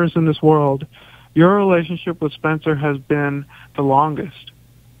sufferers in this world, your relationship with Spencer has been the longest.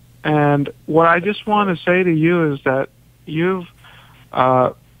 And what I just want to say to you is that you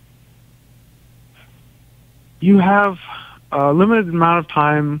have a limited amount of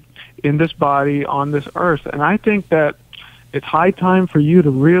time in this body on this earth, and I think that it's high time for you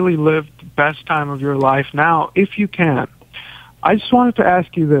to really live the best time of your life now, if you can. I just wanted to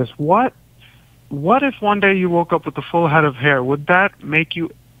ask you this. What if one day you woke up with a full head of hair? Would that make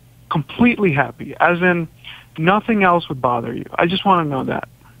you completely happy? As in, nothing else would bother you? I just want to know that.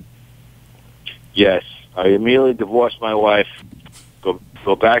 Yes. I immediately divorced my wife, go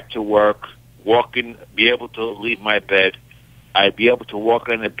back to work, be able to leave my bed. I'd be able to walk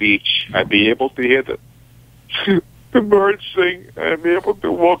on the beach. I'd be able to hear the birds sing. I'd be able to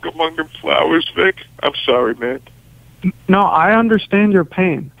walk among the flowers, Vic. I'm sorry, man. No, I understand your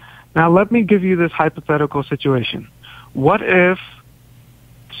pain. Now, let me give you this hypothetical situation. What if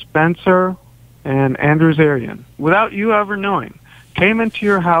Spencer and Andrew Zarian, without you ever knowing, came into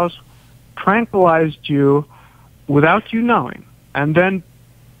your house, tranquilized you without you knowing, and then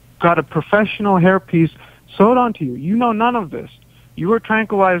got a professional hairpiece sewed onto you? You know none of this. You were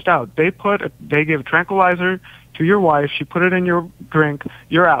tranquilized out. They gave a tranquilizer to your wife. She put it in your drink.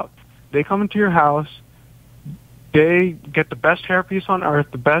 You're out. They come into your house. They get the best hairpiece on earth,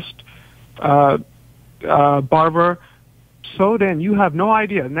 the best barber sewed in. You have no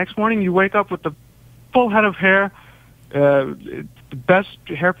idea. Next morning you wake up with the full head of hair, the best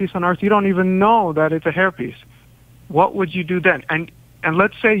hairpiece on earth. You don't even know that it's a hairpiece. What would you do then? And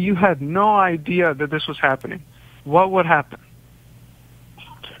let's say you had no idea that this was happening. What would happen?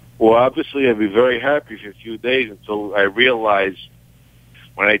 Well, obviously, I'd be very happy for a few days until I realized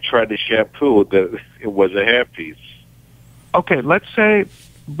when I tried the shampoo that it was a hairpiece. Okay, let's say...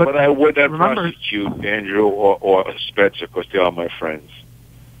 But I would not prosecute Andrew or Spencer because they are my friends.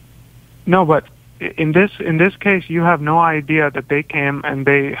 No, but in this case, you have no idea that they came and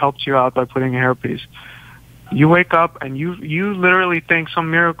they helped you out by putting a hairpiece. You wake up and you literally think some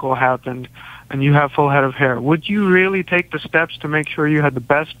miracle happened and you have full head of hair. Would you really take the steps to make sure you had the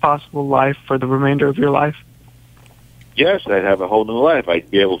best possible life for the remainder of your life? Yes, I'd have a whole new life.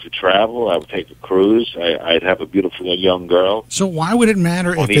 I'd be able to travel. I would take a cruise. I'd have a beautiful young girl. So why would it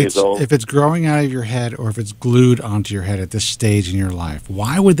matter if it's growing out of your head or if it's glued onto your head at this stage in your life?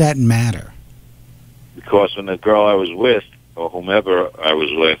 Why would that matter? Because when the girl I was with, or whomever I was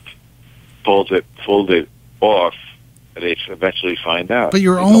with, pulled it off, they eventually find out. But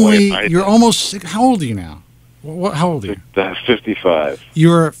you're almost, how old are you now? How old are you? 55.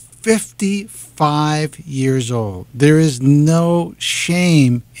 You're 55 years old. There is no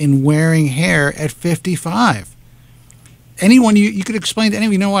shame in wearing hair at 55. Anyone, you could explain to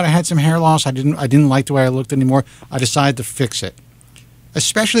anyone, you know what, I had some hair loss, I didn't like the way I looked anymore, I decided to fix it.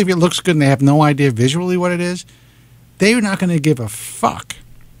 Especially if it looks good and they have no idea visually what it is, they're not going to give a fuck.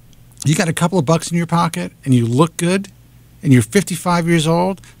 You got a couple of bucks in your pocket and you look good and you're 55 years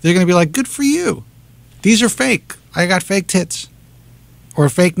old, they're going to be like, good for you. These are fake. I got fake tits or a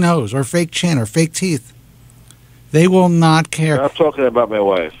fake nose or a fake chin or fake teeth. They will not care. I'm talking about my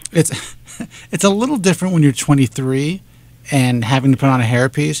wife. It's a little different when you're 23 and having to put on a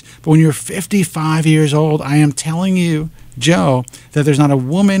hairpiece. But when you're 55 years old, I am telling you, Joe, that there's not a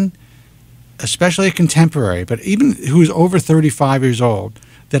woman, especially a contemporary, but even who's over 35 years old,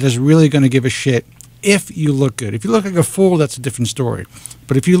 that is really going to give a shit if you look good. If you look like a fool, that's a different story.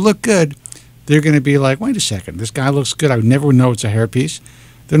 But if you look good, they're going to be like, wait a second, this guy looks good. I would never know it's a hairpiece.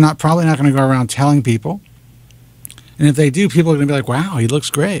 They're probably not going to go around telling people. And if they do, people are going to be like, wow, he looks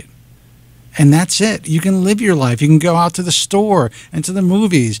great. And that's it. You can live your life. You can go out to the store and to the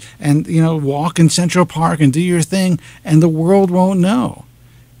movies and, walk in Central Park and do your thing, and the world won't know.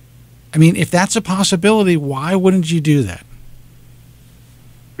 I mean, if that's a possibility, why wouldn't you do that?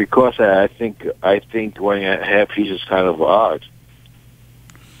 Because I think wearing a hairpiece is kind of odd.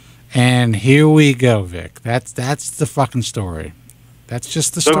 And here we go, Vic. That's the fucking story. That's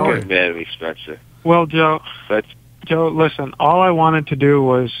just the story. Don't get mad at me, Spencer. Well, Joe, listen, all I wanted to do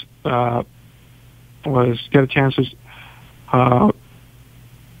was get a chance to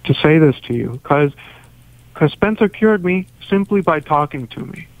say this to you, because Spencer cured me simply by talking to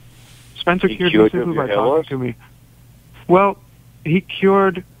me. Spencer cured me simply by talking to me. Well, he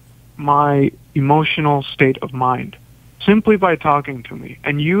cured my emotional state of mind. simply by talking to me.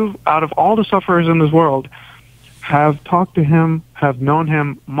 And you, out of all the sufferers in this world, have talked to him, have known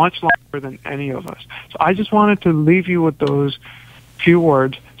him much longer than any of us. So I just wanted to leave you with those few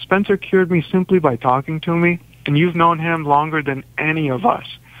words. Spencer cured me simply by talking to me, and you've known him longer than any of us.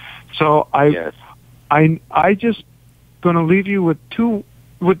 So I just going to leave you with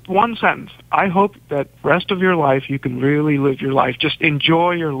one sentence. I hope that rest of your life you can really live your life. Just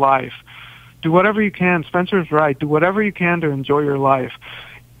enjoy your life. Do whatever you can. Spencer's right. Do whatever you can to enjoy your life.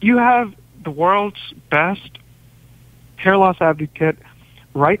 You have the world's best hair loss advocate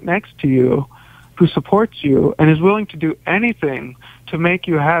right next to you who supports you and is willing to do anything to make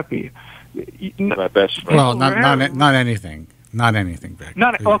you happy. My best friend. Well, not anything. Not anything, Vic.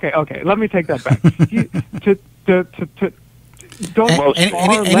 Okay. Let me take that back. Go to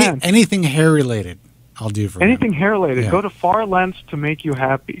far lengths. Anything hair related, I'll do for anything hair related. Yeah. Go to far lengths to make you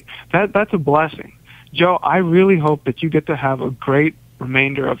happy. That's a blessing, Joe. I really hope that you get to have a great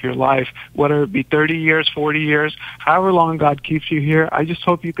remainder of your life, whether it be 30 years, 40 years, however long God keeps you here. I just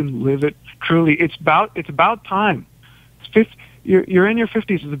hope you can live it truly. It's about time. You're in your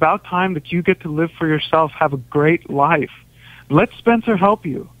 50s. It's about time that you get to live for yourself, have a great life. Let Spencer help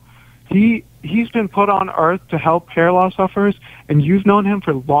you. He's been put on earth to help hair loss sufferers, and you've known him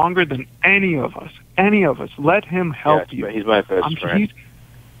for longer than any of us. Let him help you. He's my best friend.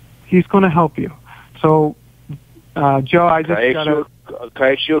 He's going to help you. So, Joe, Can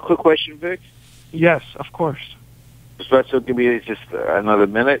I ask you a quick question, Vic? Yes, of course. Spencer, give me just another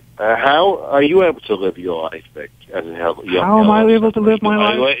minute. How are you able to live your life, Vic? As a How am I able to live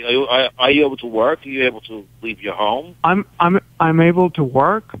my life? Are you able to work? Are you able to leave your home? I'm able to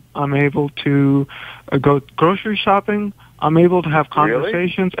work. I'm able to go grocery shopping. I'm able to have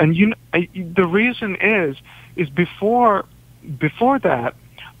conversations. Really? And the reason is before that,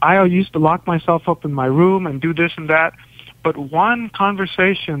 I used to lock myself up in my room and do this and that. But one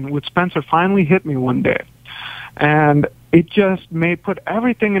conversation with Spencer finally hit me one day. And it just put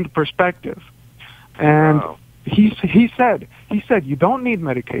everything into perspective. And wow. he said, you don't need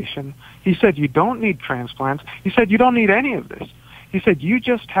medication. He said, you don't need transplants. He said, you don't need any of this. He said, you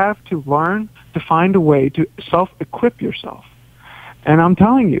just have to learn to find a way to self-equip yourself. And I'm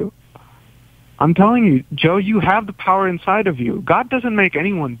telling you, Joe, you have the power inside of you. God doesn't make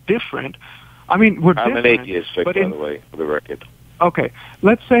anyone different. I mean, we're different. I'm an atheist, Vic, by the way, for the record. Okay,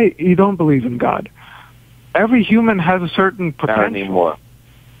 let's say you don't believe in God. Every human has a certain potential. Not anymore.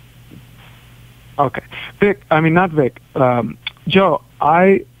 Okay. Not Vic. Joe,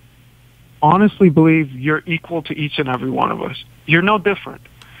 I honestly believe you're equal to each and every one of us. You're no different.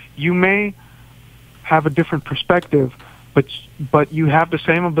 You may have a different perspective, but you have the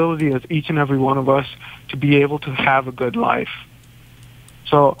same ability as each and every one of us to be able to have a good life.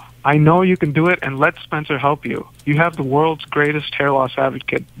 So I know you can do it, and let Spencer help you. You have the world's greatest hair loss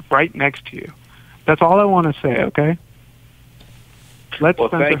advocate right next to you. That's all I want to say, okay? Let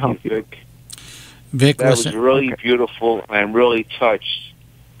Spencer help you. Vic, that was really beautiful. I'm really touched.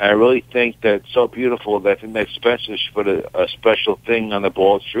 I really think that's so beautiful that I think that Spencer should put a special thing on the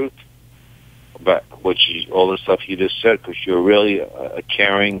Bald Truth about all the stuff you just said, because you're really a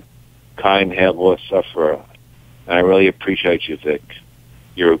caring, kind hair loss sufferer. And I really appreciate you, Vic.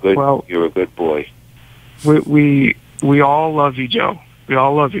 You're a good boy. We all love you, Joe. We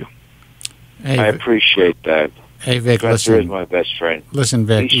all love you. Hey, I appreciate that. Hey, Vic, Spencer listen. is my best friend. Listen,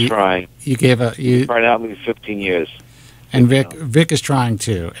 Vic. He's trying. He's trying out me 15 years. And Vic is trying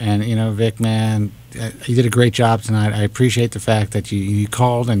too. And, Vic, man, you did a great job tonight. I appreciate the fact that you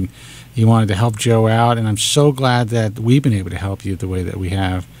called and you wanted to help Joe out. And I'm so glad that we've been able to help you the way that we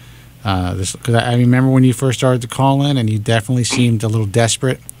have. Because I remember when you first started to call in, and you definitely seemed a little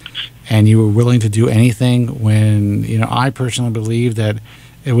desperate. And you were willing to do anything when, I personally believe that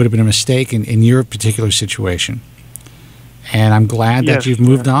it would have been a mistake in your particular situation. And I'm glad that you've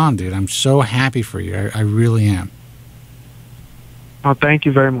moved on, dude. I'm so happy for you. I really am. Oh, thank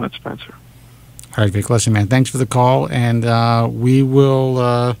you very much, Spencer. All right, Vic, listen, man, thanks for the call. And we will,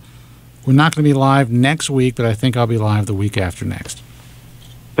 we're not going to be live next week, but I think I'll be live the week after next.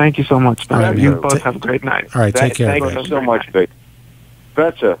 Thank you so much, Spencer. Right, you both have a great night. All right, take care. Thank you so much, Vic.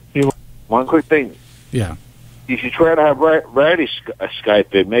 Spencer, one quick thing. Yeah. You should try to have Ratty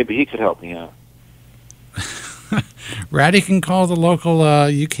Skype in. Maybe he could help me out. Ratty can call the local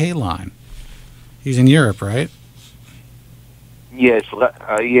UK line. He's in Europe, right? Yes,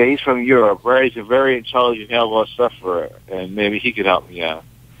 he's from Europe. Ratty's a very intelligent hair loss sufferer, and maybe he could help me out,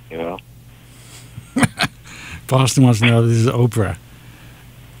 Boston wants to know if this is Oprah.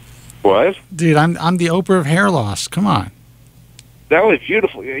 What? Dude, I'm the Oprah of hair loss. Come on. That was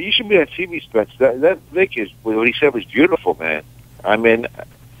beautiful. You should be on TV, Spencer. That Vic is what he said was beautiful, man. I mean,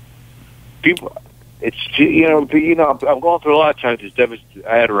 people. It's I'm going through a lot of times. It's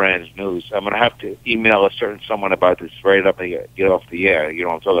Adirond's news. I'm going to have to email a certain someone about this right up and get off the air. You know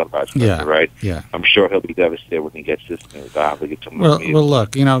what I'm talking about, Spencer, right? Yeah. I'm sure he'll be devastated when he gets this news. I'll have to get some well,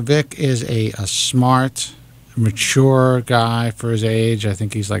 look, Vic is a smart, mature guy for his age. I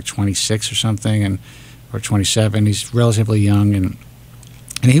think he's like 26 or something, or 27. He's relatively young, and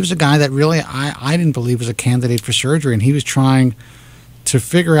he was a guy that really I didn't believe was a candidate for surgery, and he was trying to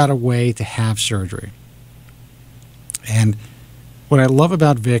figure out a way to have surgery. And what I love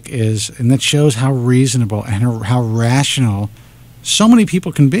about Vic is, and that shows how reasonable and how rational so many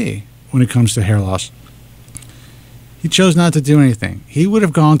people can be when it comes to hair loss. He chose not to do anything. He would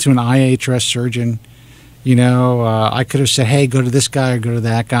have gone to an IHRS surgeon. I could have said, hey, go to this guy or go to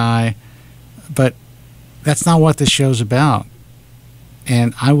that guy. But that's not what this show's about.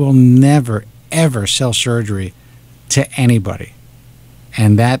 And I will never, ever sell surgery to anybody.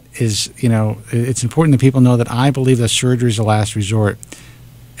 And that is, it's important that people know that I believe that surgery is the last resort.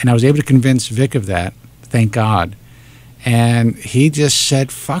 And I was able to convince Vic of that, thank God. And he just said,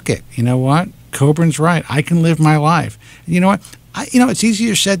 fuck it. You know what? Kobren's right. I can live my life. And you know what? It's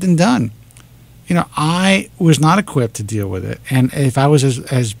easier said than done. I was not equipped to deal with it. And if I was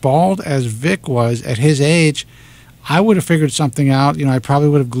as bald as Vic was at his age, I would have figured something out. I probably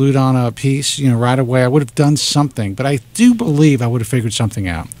would have glued on a piece, right away. I would have done something. But I do believe I would have figured something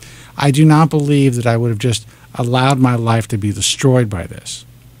out. I do not believe that I would have just allowed my life to be destroyed by this.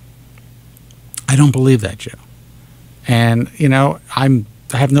 I don't believe that, Joe. And,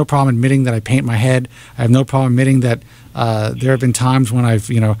 I have no problem admitting that I paint my head. I have no problem admitting that there have been times when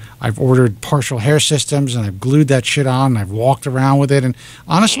I've ordered partial hair systems and I've glued that shit on and I've walked around with it. And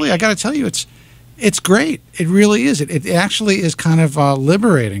honestly, I got to tell you, it's great. It really is. It actually is kind of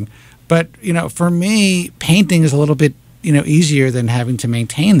liberating. But, for me, painting is a little bit, easier than having to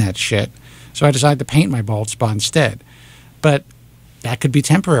maintain that shit. So I decided to paint my bald spot instead. But that could be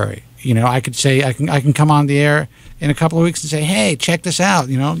temporary. I could say I can come on the air in a couple of weeks and say, hey, check this out.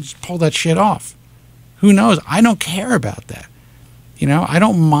 Just pull that shit off. Who knows? I don't care about that. I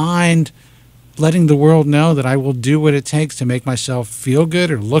don't mind letting the world know that I will do what it takes to make myself feel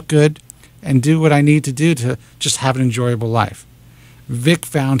good or look good and do what I need to do to just have an enjoyable life. Vic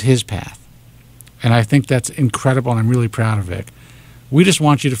found his path. And I think that's incredible, and I'm really proud of Vic. We just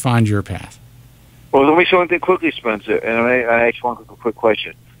want you to find your path. Well, let me say one thing quickly, Spencer, and I ask one quick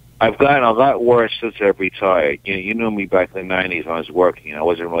question. I've gotten a lot worse since I've retired. You knew me back in the 90s when I was working. I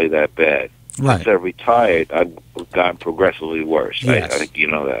wasn't really that bad. Right. Since I've retired, I've gotten progressively worse. Yes. I think you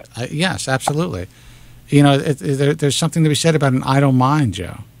know that. Yes, absolutely. There's something to be said about an idle mind,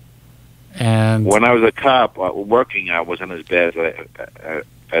 Joe. And when I was a cop working, I wasn't as bad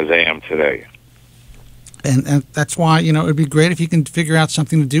as I am today. And that's why, it would be great if you can figure out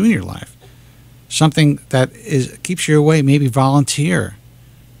something to do in your life. Something that keeps you away, maybe volunteer.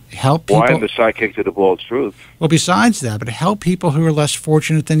 Help people. Well, I'm the sidekick to the bald truth. Well, besides that, but help people who are less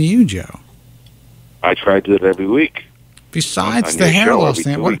fortunate than you, Joe. I try to do it every week. Besides the hair loss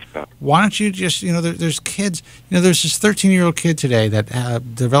thing, why don't you just, there's kids, there's this 13-year-old kid today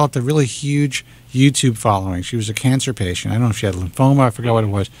that developed a really huge YouTube following. She was a cancer patient. I don't know if she had lymphoma. I forgot what it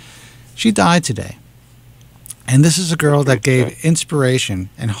was. She died today. And this is a girl that gave inspiration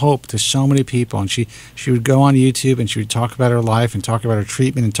and hope to so many people. And she would go on YouTube and she would talk about her life and talk about her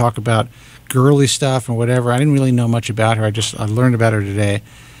treatment and talk about girly stuff and whatever. I didn't really know much about her. I learned about her today.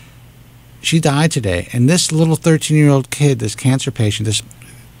 She died today. And this little 13-year-old kid, this cancer patient, this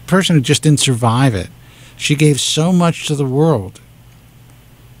person who just didn't survive it, she gave so much to the world.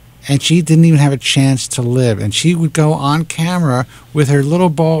 And she didn't even have a chance to live. And she would go on camera with her little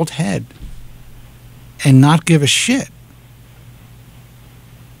bald head and not give a shit.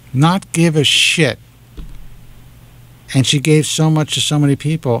 Not give a shit. And she gave so much to so many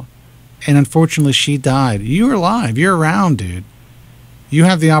people. And unfortunately, she died. You're alive. You're around, dude. You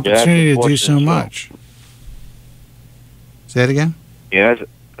have the opportunity to do so much. Say it again? Yeah,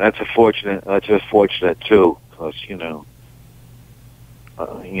 that's unfortunate. That's unfortunate, too. Because,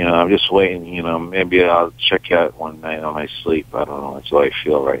 I'm just waiting. Maybe I'll check out one night on my sleep. I don't know. That's how I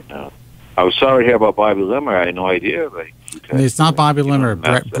feel right now. I was sorry to hear about Bobby Limmer. I had no idea. It's not Bobby Limmer.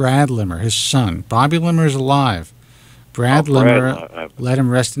 Brad Limmer, his son. Bobby Limmer is alive. Brad Limmer, let him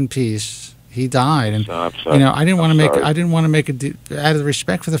rest in peace. He died, and I didn't want to make out of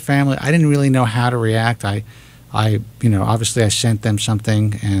respect for the family. I didn't really know how to react. I obviously I sent them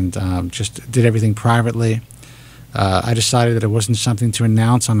something and just did everything privately. I decided that it wasn't something to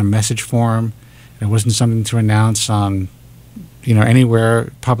announce on a message forum. It wasn't something to announce on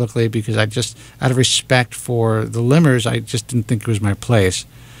anywhere publicly because I just, out of respect for the Limmers, I just didn't think it was my place.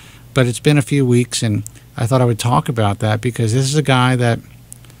 But it's been a few weeks, and I thought I would talk about that because this is a guy that,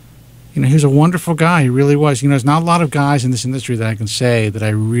 he was a wonderful guy. He really was. There's not a lot of guys in this industry that I can say that I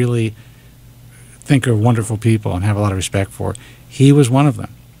really think are wonderful people and have a lot of respect for. He was one of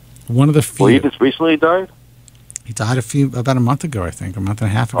them. One of the few. Well, he just recently died? He died about a month ago, I think, a month and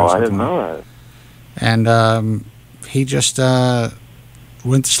a half ago. Oh, I didn't know that. And he just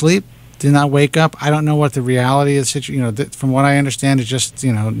went to sleep, did not wake up. I don't know what the reality of the situation, from what I understand, it's just,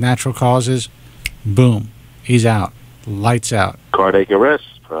 natural causes. Boom. He's out. Lights out. Cardiac arrest,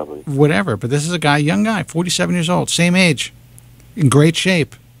 probably. Whatever. But this is a guy, young guy, 47 years old, same age, in great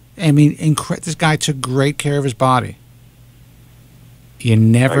shape. I mean, this guy took great care of his body. You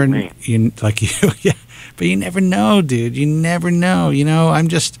never, yeah, but you never know, dude. You never know. I'm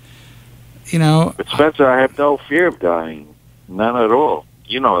just, But Spencer, I have no fear of dying, none at all.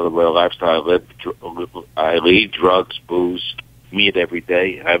 You know the lifestyle I live. I lead drugs, booze, meat every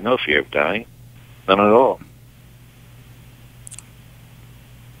day. I have no fear of dying, none at all.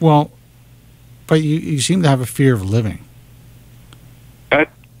 Well, but you seem to have a fear of living.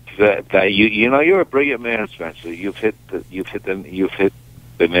 That you're a brilliant man, Spencer. You've hit the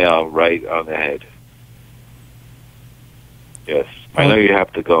nail right on the head. Yes, I know you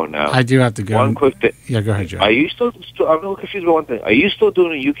have to go now. I do have to go. One quick thing. Yeah, go ahead, Joe. Are you still? I'm a little confused about one thing. Are you still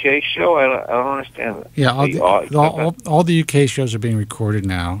doing a UK show? I don't understand that. Yeah, all the UK shows are being recorded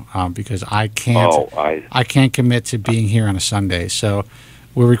now because I can't. I can't commit to being here on a Sunday, so.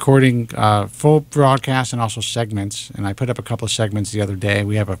 We're recording full broadcasts and also segments, and I put up a couple of segments the other day.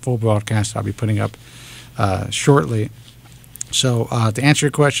 We have a full broadcast I'll be putting up shortly. So to answer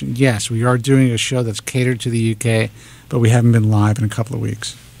your question, yes, we are doing a show that's catered to the UK, but we haven't been live in a couple of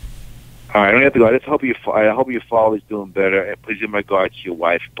weeks. All right, I don't have to go. I just hope your father's doing better. And please give my regards to your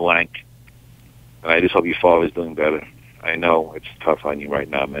wife, Blank. And I just hope your father's doing better. I know it's tough on you right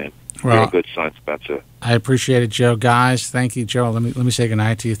now, man. Well, you're a good son, Spencer. I appreciate it, Joe. Guys, thank you, Joe. Let me say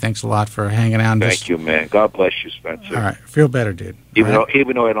goodnight to you. Thanks a lot for hanging out. Thank you, man. God bless you, Spencer. All right, feel better, dude. Even though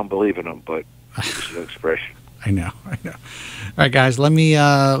I don't believe in him, but it's an expression. I know. All right, guys, let me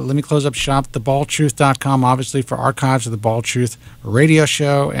close up shop. TheBaldTruth.com, obviously, for archives of the Bald Truth radio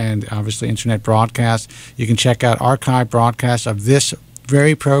show and obviously internet broadcast. You can check out archive broadcasts of this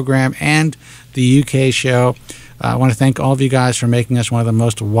very program and the UK show. I want to thank all of you guys for making us one of the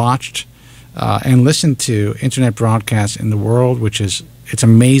most watched and listened to internet broadcasts in the world, it's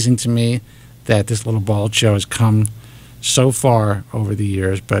amazing to me that this little bald show has come so far over the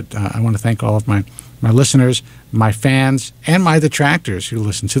years. But I want to thank all of my listeners, my fans, and my detractors who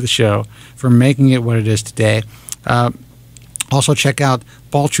listen to the show for making it what it is today. Also, check out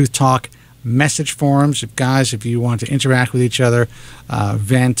Bald Truth Talk message forums. If you want to interact with each other,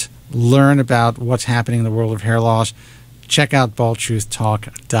 vent, learn about what's happening in the world of hair loss, check out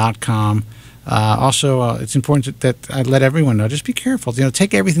baldtruthtalk.com. Also, it's important that I let everyone know, just be careful.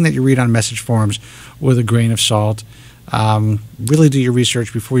 Take everything that you read on message forums with a grain of salt. Really do your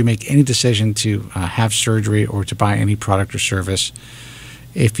research before you make any decision to have surgery or to buy any product or service.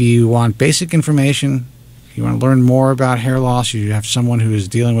 If you want basic information, you want to learn more about hair loss, you have someone who is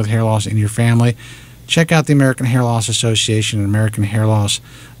dealing with hair loss in your family, check out the American Hair Loss Association at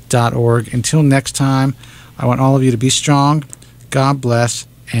AmericanHairLoss.org. Until next time, I want all of you to be strong. God bless.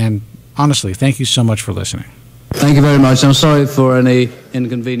 And honestly, thank you so much for listening. Thank you very much. I'm sorry for any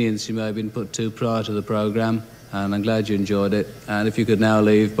inconvenience you may have been put to prior to the program, and I'm glad you enjoyed it. And if you could now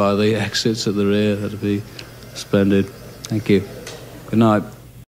leave by the exits at the rear, that'd be splendid. Thank you. Good night.